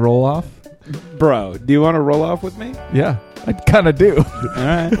can roll off? Bro, do you want to roll off with me? Yeah, I kind of do. All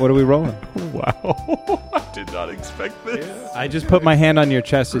right, what are we rolling? Wow. I did not expect this. I just put my hand on your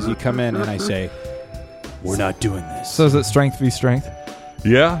chest as you come in, and I say, "We're not doing this." So is it strength v strength?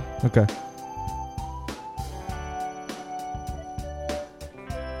 Yeah. Okay.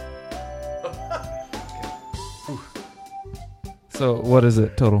 So what is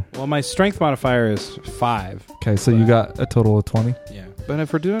it total? Well, my strength modifier is 5. Okay, so you got a total of 20. Yeah, but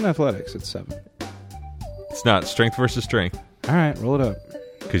if we're doing athletics, it's 7. It's not strength versus strength, All right, roll it up.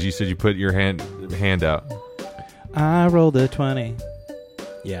 because you said you put your hand out. I rolled a 20.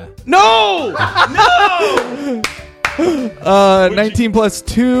 Yeah. 19 plus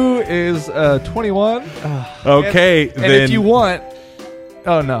 2 is 21. Okay, And if you want...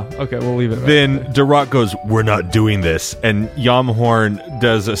 Oh, no. Okay, we'll leave it. Then Duroc goes, "We're not doing this," and Yamhorn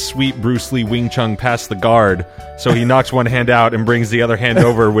does a sweet Bruce Lee Wing Chun past the guard. So he knocks one hand out and brings the other hand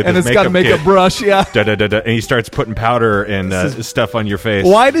over with and his it's got a makeup makeup kit. brush, yeah. Da, da, da, da, and he starts putting powder and stuff on your face.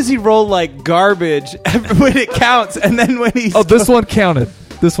 Why does he roll like garbage when it counts, and then when he's Oh, this one counted.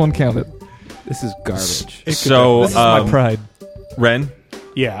 This one counted. this is garbage. So, This is my pride. Ren,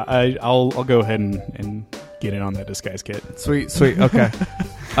 Yeah, I'll go ahead and get in on that disguise kit. Sweet. Okay.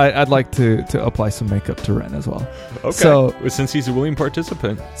 I'd like to apply some makeup to Ren as well. okay. So- since he's a willing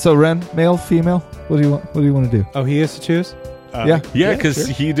participant, So Ren, male, female? What do you want to do? Oh, he has to choose. Yeah. yeah, because sure.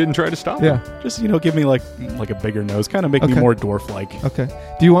 he didn't try to stop him. Yeah. Just give me like a bigger nose, kind of make me Okay. more dwarf-like. Okay.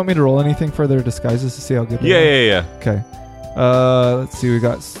 Do you want me to roll anything for their disguises to see how good they Yeah, are? yeah. Okay. Let's see. We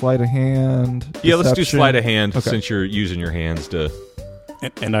got sleight of hand. Yeah, let's do deception. sleight of hand Okay. since you're using your hands to.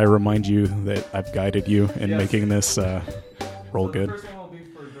 And I remind you that I've guided you in Yes. making this roll good.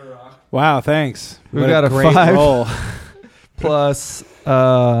 Wow, thanks. We What got a great 5. roll. Plus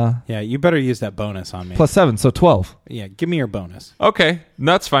Yeah, you better use that bonus on me. plus 7, so 12. Yeah, give me your bonus. Okay,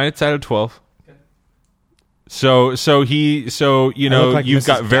 that's fine. It's out of 12. So you look know like you've Mrs.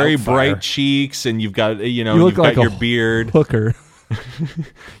 got very Doubtfire. bright cheeks and you've got You you've look got like your a beard. Hooker.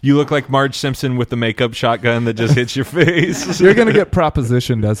 You look like Marge Simpson with the makeup shotgun that just hits your face. You're gonna get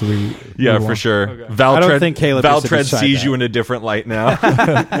propositioned as we. Yeah, move for on. sure. I don't think Caleb is Valtred beside sees that. you in a different light now.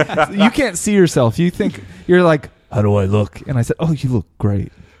 You can't see yourself. You think you're like, how do I look? And I said, oh, you look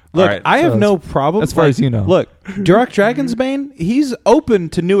great. Look, All right. I have So no problem. as far as you know. Look, Durak Dragonsbane, he's open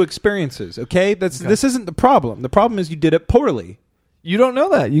to new experiences. Okay, this isn't the problem. The problem is you did it poorly. You don't know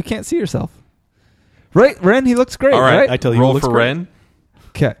that. You can't see yourself. Right, Ren? He looks great. All right. I tell you, Roll it looks for great. Ren.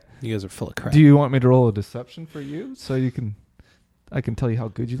 Okay. You guys are full of crap. Do you want me to roll a deception for you so I can tell you how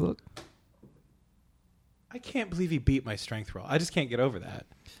good you look? I can't believe he beat my strength roll. I just can't get over that.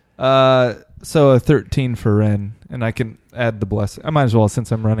 So a 13 for Ren, and I can add the blessing. I might as well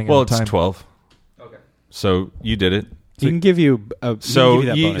since I'm running Well, out of it's time. 12. Okay. So you did it. He can give you a So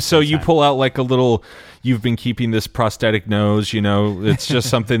that you bonus so you anytime. pull out like a little. You've been keeping this prosthetic nose. You know, it's just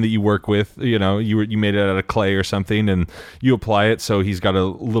something that you work with. You know, you made it out of clay or something, and you apply it. So he's got a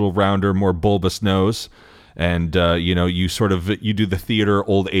little rounder, more bulbous nose, and you know, you do the theater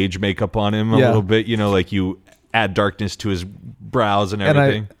old age makeup on him a Yeah. little bit. You know, like you add darkness to his brows and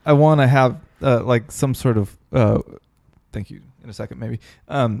everything. And I want to have like some sort of thank you in a second maybe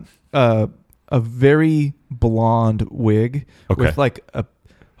a very blonde wig Okay. with like a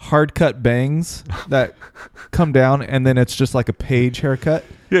hard cut bangs that come down, and then it's just like a page haircut.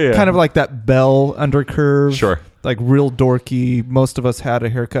 Yeah. Kind of like that bell undercurve. Sure. Like real dorky. Most of us had a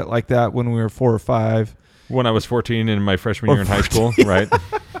haircut like that when we were 4 or 5. When I was 14 in my freshman year in high school, right?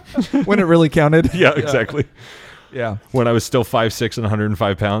 When it really counted. Yeah, exactly. Yeah. When I was still 5'6" and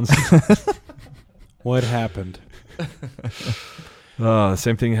 105 pounds. What happened?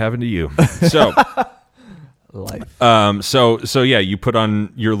 Same thing happened to you. So, Life. so yeah, you put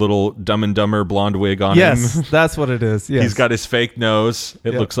on your little Dumb and Dumber blonde wig on him. Yes, that's what it is. Yes. He's got his fake nose.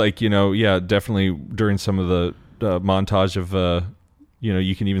 It Yep. looks like, you know, yeah, definitely during some of the montage of, you know,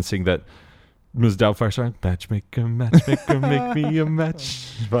 you can even sing that Ms. Doubtfire song. Matchmaker, matchmaker, make me a match.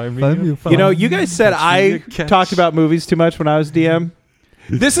 Find me Find me a a find. You know, you guys said Catch me I a catch. talked about movies too much when I was DM.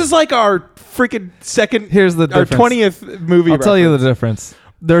 This is like our freaking second, Here's the our difference. 20th movie. I'll tell you the reference. difference.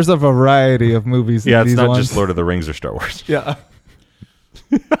 There's a variety of movies. Yeah, in it's these not ones. just Lord of the Rings or Star Wars. Yeah.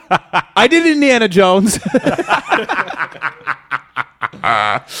 I did Indiana Jones.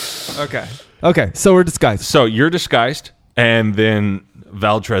 Okay. Okay. So we're disguised. So you're disguised, and then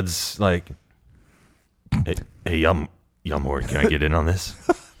Valtred's like, hey, Yamor, can I get in on this?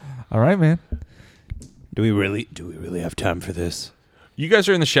 All right, man. Do we really have time for this? You guys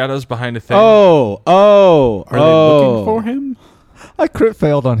are in the shadows behind a thing. Oh. Are they looking for him? I crit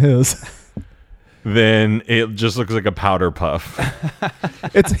failed on his. Then it just looks like a powder puff.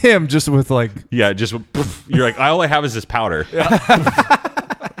 It's him just with like. Yeah, just poof. You're like, all I have is this powder.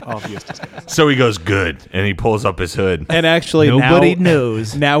 Obvious disguise. So he goes, good, and he pulls up his hood. And actually, Nobody now,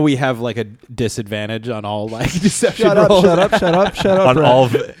 knows. Now we have like a disadvantage on all like deception Shut up! rolls. Shut up! Shut up! Shut up! on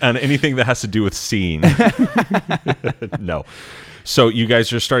Brett. on anything that has to do with seeing. No. So you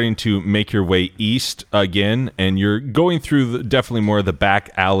guys are starting to make your way east again, and you're going through definitely more of the back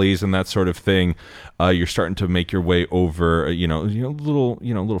alleys and that sort of thing. You're starting to make your way over,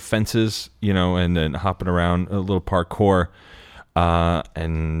 little fences, and then hopping around a little parkour,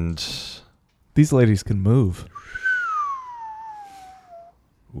 and These ladies can move.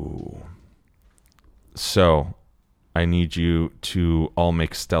 so I need you to all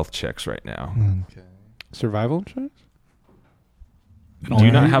make stealth checks right now. Survival insurance? Do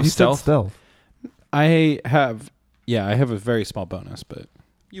you not have He said stealth? stealth. I have a very small bonus, but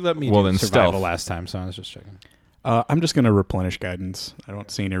you let me Well, do then survival stealth. last time, so I was just checking. I'm just going to replenish guidance. I don't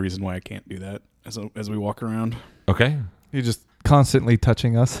see any reason why I can't do that as we walk around. Okay. You're just constantly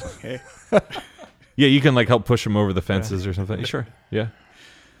touching us. Okay. Yeah, you can like help push them over the fences or something. Sure. Yeah.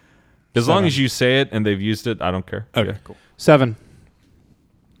 As long 7. as you say it and they've used it, I don't care. Okay, Yeah. cool. 7.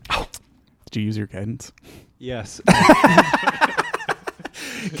 Did you use your guidance? Yes.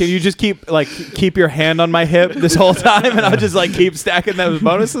 Can you just keep your hand on my hip this whole time, and I'll just like keep stacking those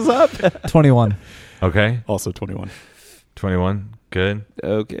bonuses up? 21. Okay. Also 21. 21. Good.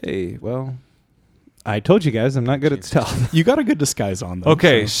 Okay. Well, I told you guys I'm not good at stealth. You got a good disguise on, though.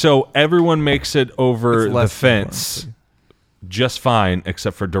 Okay, so everyone makes it over It's the less than fence just fine,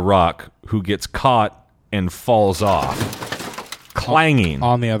 except for Durak, who gets caught and falls off, clanging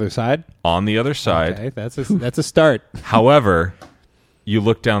On the other side. on the other side. Okay, that's a start. However, you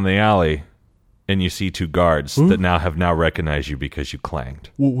look down the alley and you see 2 guards that have now recognized you because you clanged.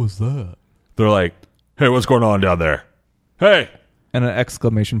 What was that? They're like, "Hey, what's going on down there? Hey!" And an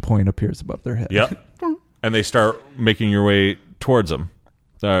exclamation point appears above their head. Yep. And they start making your way towards them,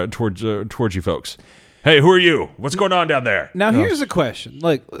 towards you folks. Hey, who are you? What's going on down there? Now here's a question.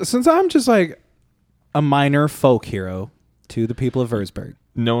 Like, since I'm just like a minor folk hero to the people of Würzburg,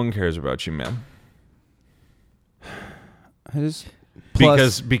 No one cares about you, man. I just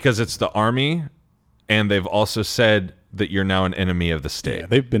Because it's the army, and they've also said that you're now an enemy of the state. Yeah,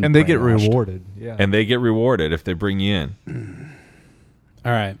 they've been And they get brainwashed. rewarded. Yeah. And they get rewarded if they bring you in.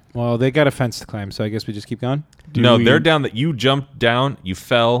 all right. Well, they got a fence to climb, so I guess we just keep going. No, we- they're down that you jumped down, you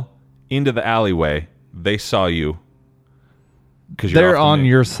fell into the alleyway. They saw you. Because they're on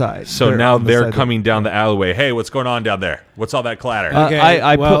your side. So now on the they're side coming down the alleyway. Hey, what's going on down there? What's all that clatter? of- Okay,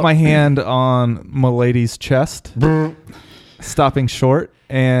 I well- put my hand on Milady's chest, stopping short,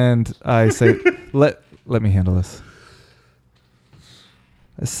 and I say, "Let me handle this."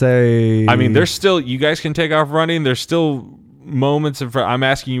 I say, I mean, there's still, you guys can take off running. There's still moments of, I'm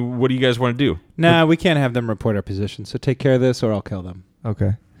asking you, what do you guys want to do? Nah, we can't have them report our position. So take care of this, or I'll kill them.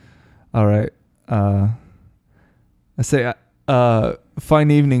 Okay. All right. I say, fine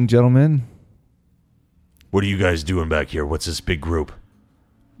evening, gentlemen. What are you guys doing back here? What's this big group?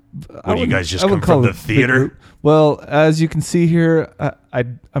 I do you wouldn't- guys just I wouldn't come from call the it big theater? group. Well, as you can see here,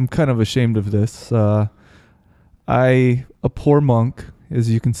 I'm kind of ashamed of this. A poor monk, as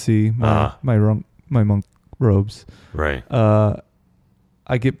you can see, my monk robes. Right.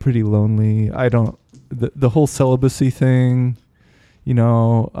 I get pretty lonely. I don't the whole celibacy thing, you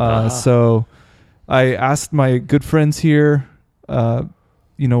know. So I asked my good friends here,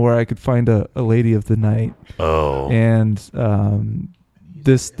 where I could find a lady of the night. Oh. And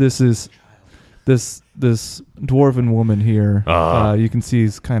this dwarven woman here, you can see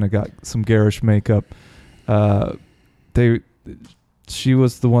he's kind of got some garish makeup. She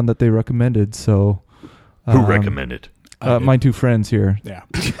was the one that they recommended. So Who recommended? my two friends here. Yeah.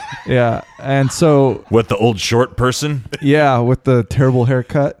 Yeah, and so What, the old short person? yeah, with the terrible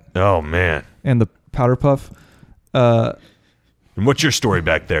haircut Oh, man. and the powder puff. And what's your story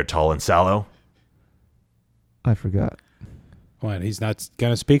back there, tall and sallow? I forgot. What? He's not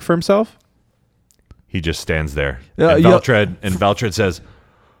gonna speak for himself? He just stands there. Yeah, and yeah. Valtred says,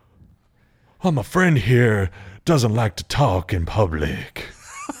 my friend here doesn't like to talk in public.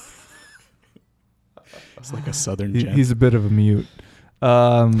 It's like a southern He- gent. he's a bit of a mute.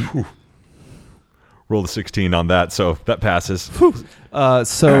 Roll the 16 on that, so that passes.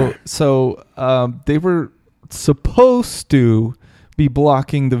 So they were supposed to be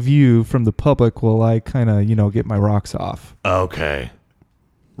blocking the view from the public while I kind of, get my rocks off. Okay.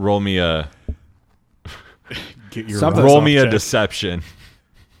 Roll me a Get your Something. rocks roll off me a check. deception.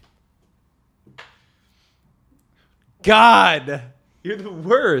 God, you're the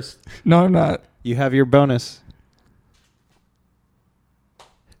worst. No, I'm not. You have your bonus.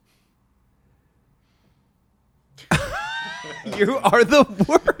 You are the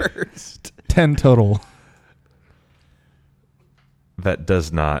worst. 10 total. That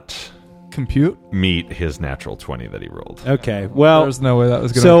does not Compute? meet his natural 20 that he rolled. Okay, well, There's no way that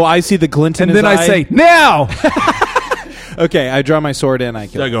was going to... so I see the glint in And his then eye. I say, now! Okay, I draw my sword in. I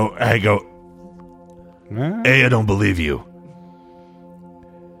kill. I go, him. A, I don't believe you.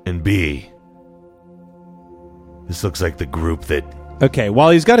 And B, this looks like the group that Okay, while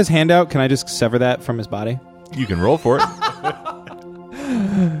he's got his hand out, can I just sever that from his body? you can roll for it.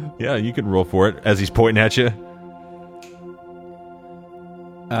 Yeah, you can roll for it as he's pointing at you.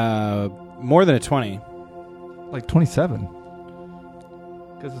 More than a 20. Like 27.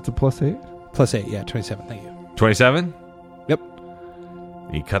 Because it's a +8. Plus 8, yeah, 27. Thank you. 27? Yep.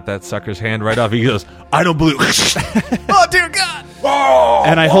 He cut that sucker's hand right off. He goes, I don't believe. Oh, dear God! Oh,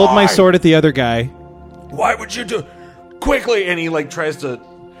 And I hold my sword at the other guy. Why would you do quickly? And he tries to,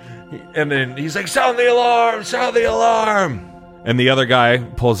 and then he's like, sound the alarm, sound the alarm. And the other guy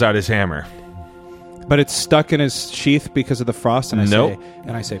pulls out his hammer. But it's stuck in his sheath because of the frost, and Nope.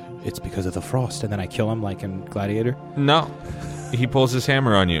 I say, it's because of the frost, and then I kill him like in Gladiator. No, he pulls his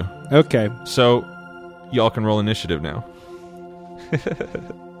hammer on you. Okay. So y'all can roll initiative now.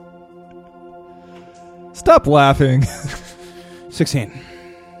 Stop laughing. 16.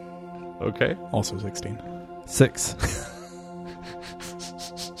 Okay. Also 16. 6.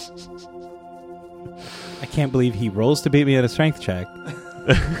 I can't believe he rolls to beat me at a strength check.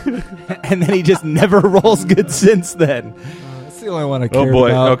 And then he just never rolls good since then. That's the only one I Oh cared boy.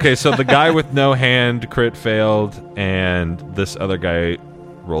 about. Okay, so the guy with no hand crit failed, and this other guy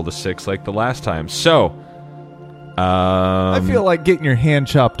rolled a 6 like the last time. So, I feel like getting your hand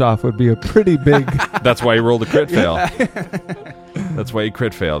chopped off would be a pretty big... that's why he rolled a crit fail. That's why he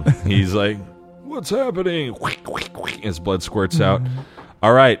crit failed. He's like, "What's happening?" His blood squirts out.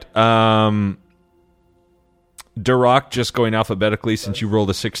 All right. Duroc, just going alphabetically since you rolled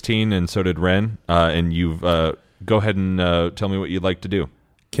a 16 and so did Ren, and you've go ahead and tell me what you'd like to do.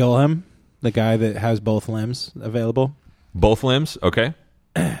 Kill him, the guy that has both limbs available. Both limbs? Okay.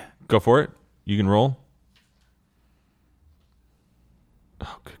 Go for it. You can roll.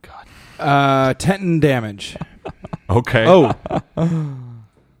 Oh, good God. 10 damage. Okay. Oh.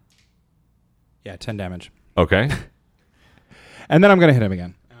 Yeah, 10 damage. Okay. And then I'm going to hit him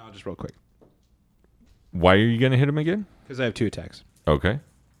again. I'll just roll quick. Why are you going to hit him again? Because I have 2 attacks. Okay.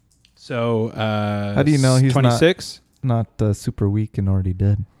 So, how do you know he's 26? Not super weak and already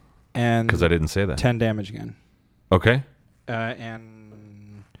dead? And Because I didn't say that. 10 damage again. Okay.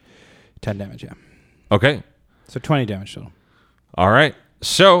 And 10 damage, yeah. Okay. So 20 damage total. All right.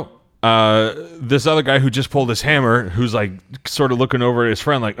 So, this other guy who just pulled his hammer, who's like sort of looking over at his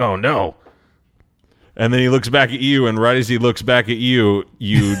friend like, oh no. And then he looks back at you, and right as he looks back at you,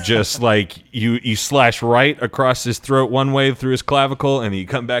 you just like, you slash right across his throat one way through his clavicle, and you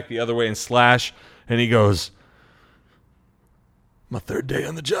come back the other way and slash, and he goes, my third day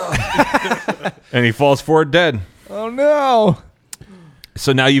on the job. And he falls forward dead. Oh no!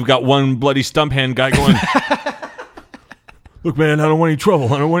 So now you've got one bloody stump hand guy going, look, man, I don't want any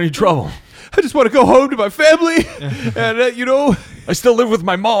trouble. I don't want any trouble. I just want to go home to my family. And, I still live with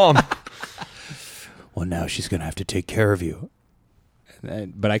my mom. well, now she's going to have to take care of you.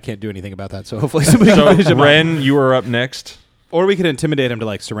 But I can't do anything about that, so hopefully somebody can finish So, him up. Ren, you are up next. Or we could intimidate him to,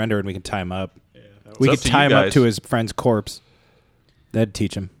 like, surrender, and we can tie him up. We up could to you tie him up guys. to his friend's corpse. That'd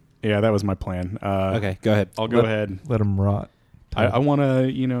teach him. Yeah, that was my plan. Okay, go ahead. I'll go ahead. Let him rot. I want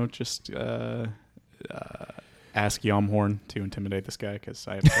to, just ask Yomhorn to intimidate this guy because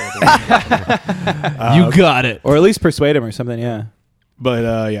I have You got it. Or at least persuade him or something, yeah.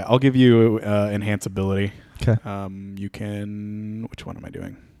 But yeah, I'll give you enhance ability. Okay. You can. Which one am I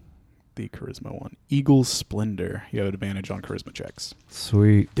doing? The charisma one. Eagle's Splendor. You have advantage on charisma checks.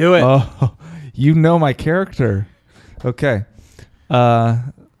 Sweet. Do it. Oh, you know my character. Okay.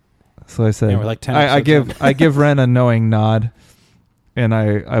 So I say, Yeah, we're like 10 I episodes give I give Ren a knowing nod, and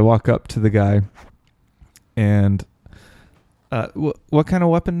I walk up to the guy, and what kind of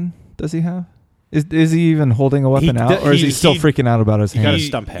weapon does he have? Is he even holding a weapon out, or is he still freaking out about his got a hand?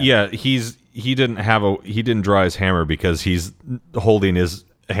 stump hand. Yeah, he didn't draw his hammer because he's holding his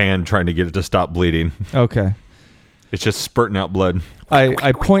hand trying to get it to stop bleeding. Okay. It's just spurting out blood.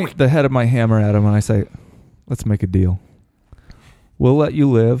 I point the head of my hammer at him and I say, let's make a deal. We'll let you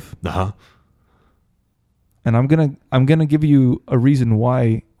live, Uh-huh. and I'm gonna give you a reason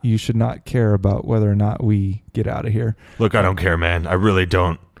why you should not care about whether or not we get out of here. Look, I don't care, man. I really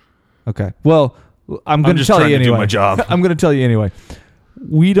don't. Okay. Well, I'm going to just tell trying you to do anyway. my job. I'm going to tell you anyway.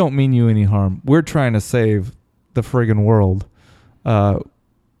 We don't mean you any harm. We're trying to save the friggin' world. I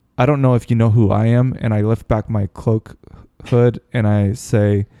don't know if you know who I am, and I lift back my cloak hood and I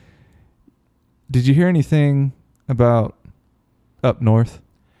say, did you hear anything about up north?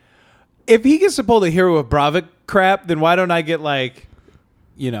 If he gets to pull the hero of Bravik crap, then why don't I get, like,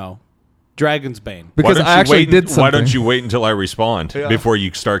 Dragon's Bane? Because I actually did something. Why don't you wait until I respond before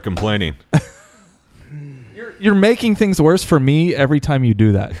you start complaining? You're making things worse for me every time you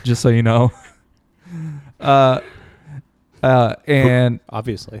do that, just so you know. And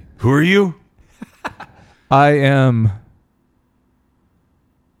Obviously. Who are you? I am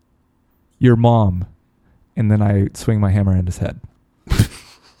your mom. And then I swing my hammer at his head.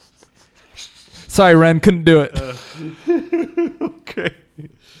 Sorry, Ren, couldn't do it. Okay.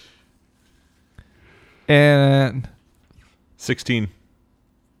 And 16.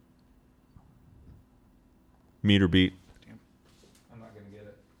 Meter beat. I'm not going to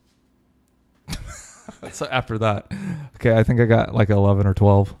get it. So after that, okay, I think I got like 11 or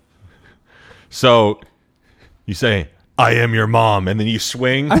 12. So you say, I am your mom, and then you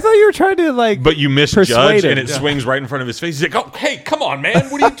swing. I thought you were trying to, like, But you misjudge, persuade him. and it swings right in front of his face. He's like, "Oh, hey, come on, man!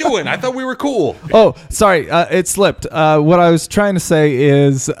 What are you doing? I thought we were cool." Oh, sorry, it slipped. What I was trying to say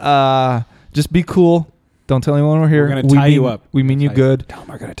is just be cool. Don't tell anyone we're here. We're going to tie you up. We mean you good. Tell him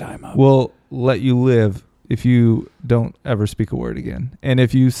we're going to tie him up. We'll let you live if you don't ever speak a word again. And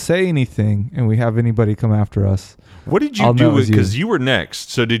if you say anything and we have anybody come after us. What did you I'll do? know it was you. Because you were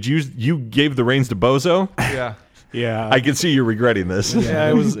next. So did you gave the reins to Bozo? Yeah. Yeah, I can see you regretting this. yeah,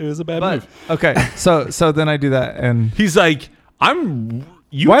 it was a bad move. Okay. So then I do that and He's like,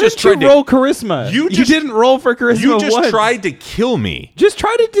 You Why just didn't you tried roll charisma? You You just- didn't roll for charisma You just once. tried to kill me. Just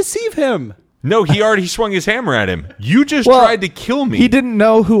try to deceive him. No, he already swung his hammer at him. You just Well, tried to kill me. he didn't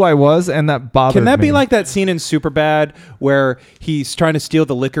know who I was and that bothered Can that me. be like that scene in Superbad where he's trying to steal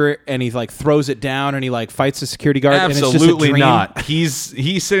the liquor and he like throws it down and he like fights the security guard? And it's just a Absolutely dream? not.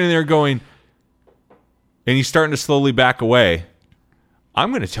 He's sitting there going, and he's starting to slowly back away.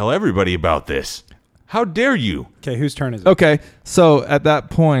 I'm going to tell everybody about this. How dare you? Okay, whose turn is it? Okay, so at that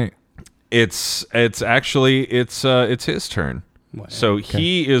point, It's his turn. What? So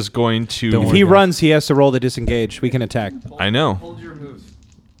he is going to. If he runs, he has to roll to disengage. We can attack. I know.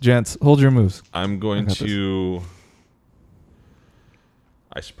 gents, hold your moves. I'm going got this. to.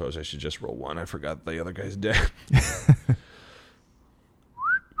 I suppose I should just roll one. I forgot the other guy's dead.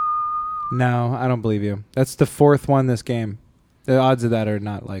 No, I don't believe you. That's the fourth one this game. The odds of that are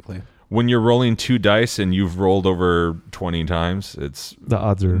not likely. When you're rolling 2 dice and you've rolled over 20 times, it's The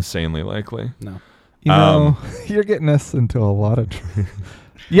odds are, insanely likely. No. you know, you're getting us into a lot of trouble.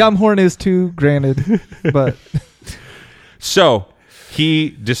 Yamhorn is too, granted, but So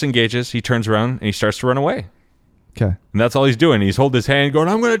he disengages, he turns around, and he starts to run away. okay. And that's all he's doing. He's holding his hand going,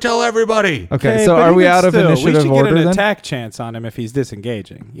 I'm going to tell everybody. Okay, so but are we even out of still, initiative we should order get an then? attack chance on him if he's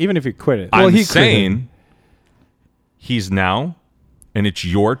disengaging, even if you quit it. Well, I'm he couldn't. saying he's now, and it's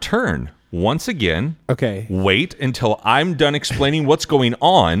your turn. Once again, Okay. wait until I'm done explaining what's going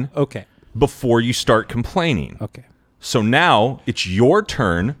on Okay. before you start complaining. Okay. So now it's your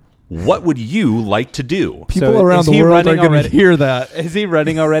turn. What would you like to do? People So around is the he world are running going to already? hear that. Is he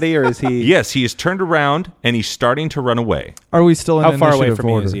running already, or is he? Yes, he is turned around and he's starting to run away. Are we still in How far initiative away from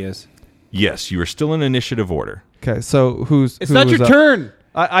order? me is he? Is Yes, you are still in initiative order. Okay, so who's? it's who not was your up? turn.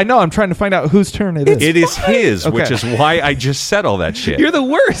 I know. I'm trying to find out whose turn it is. It is his, which Okay. is why I just said all that shit. You're the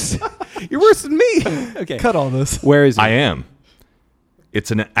worst. You're worse than me. Okay. Cut all this. Where is he? I am.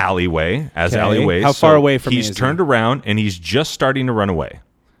 It's an alleyway, as Okay. alleyways. How far away from me He's is he? turned around and he's just starting to run away.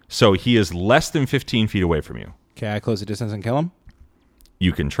 So he is less than 15 feet away from you. Okay, I close the distance and kill him.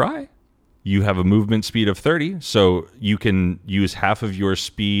 You can try. You have a movement speed of 30, so you can use half of your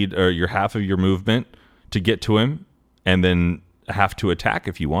speed or your half of your movement to get to him, and then have to attack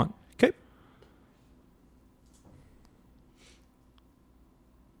if you want. Okay.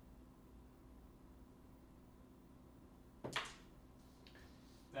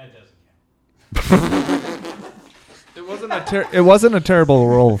 It wasn't a terrible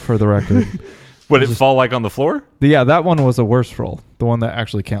roll for the record. Would it fall like on the floor? Yeah, that one was a worse roll. The one that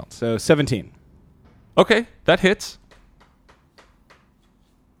actually counts. So 17. Okay, that hits.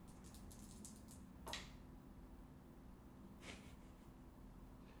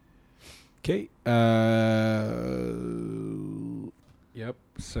 Okay. Yep.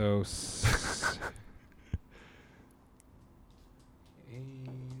 So.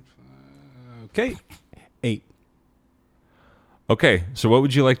 Okay. 8. Okay, so what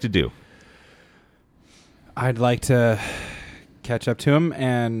would you like to do? I'd like to catch up to him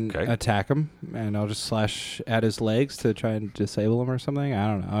and Okay. attack him, and I'll just slash at his legs to try and disable him or something. I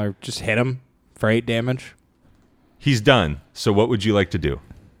don't know. Or just hit him for 8 damage. He's done. So what would you like to do?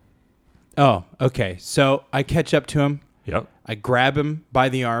 Oh, okay. So I catch up to him. Yep. I grab him by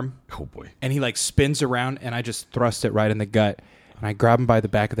the arm, Oh boy. and he like spins around, and I just thrust it right in the gut. And I grab him by the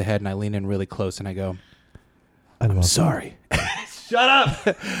back of the head, and I lean in really close, and I go, I'm sorry. Shut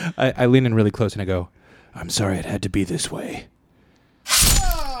up. I lean in really close, and I go, I'm sorry it had to be this way.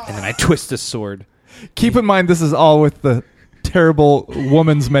 And then I twist the sword. Keep in mind, this is all with the terrible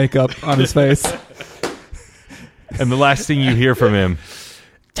woman's makeup on his face. And the last thing you hear from him,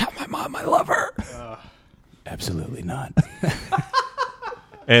 tell my mom I love her. Absolutely not.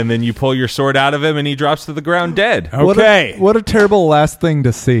 And then you pull your sword out of him and he drops to the ground dead. Okay. What a terrible last thing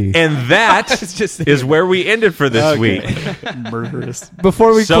to see. And that is where we ended for this week. Murderous.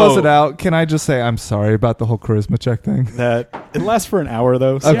 Before we So- close it out, can I just say I'm sorry about the whole charisma check thing? That it lasts for an hour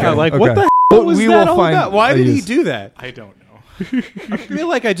though. So Okay. Yeah, like, okay. what the But hell was we that will all find about? Why a did he use. do that? I don't know. I feel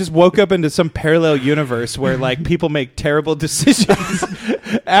like I just woke up into some parallel universe where like people make terrible decisions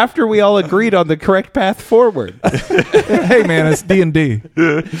after we all agreed on the correct path forward. Hey man, it's D&D.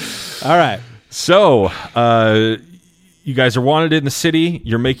 All right. So, you guys are wanted in the city.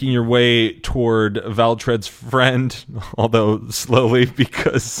 You're making your way toward Valtred's friend, although slowly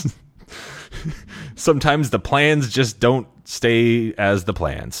because sometimes the plans just don't stay as the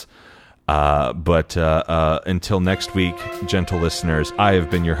plans. But until next week, gentle listeners, I have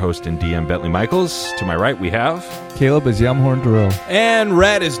been your host and DM, Bentley Michaels. To my right, we have... Caleb is Yamhorn Darrell. And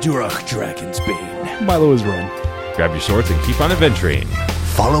Rat is Durach Dragonsbane. Milo is wrong. Grab your swords and keep on adventuring.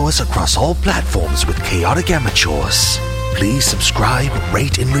 Follow us across all platforms with Chaotic Amateurs. Please subscribe,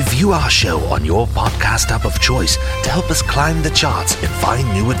 rate, and review our show on your podcast app of choice to help us climb the charts and find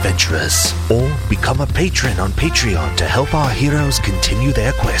new adventurers. Or become a patron on Patreon to help our heroes continue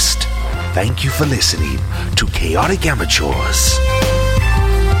their quest. Thank you for listening to Chaotic Amateurs.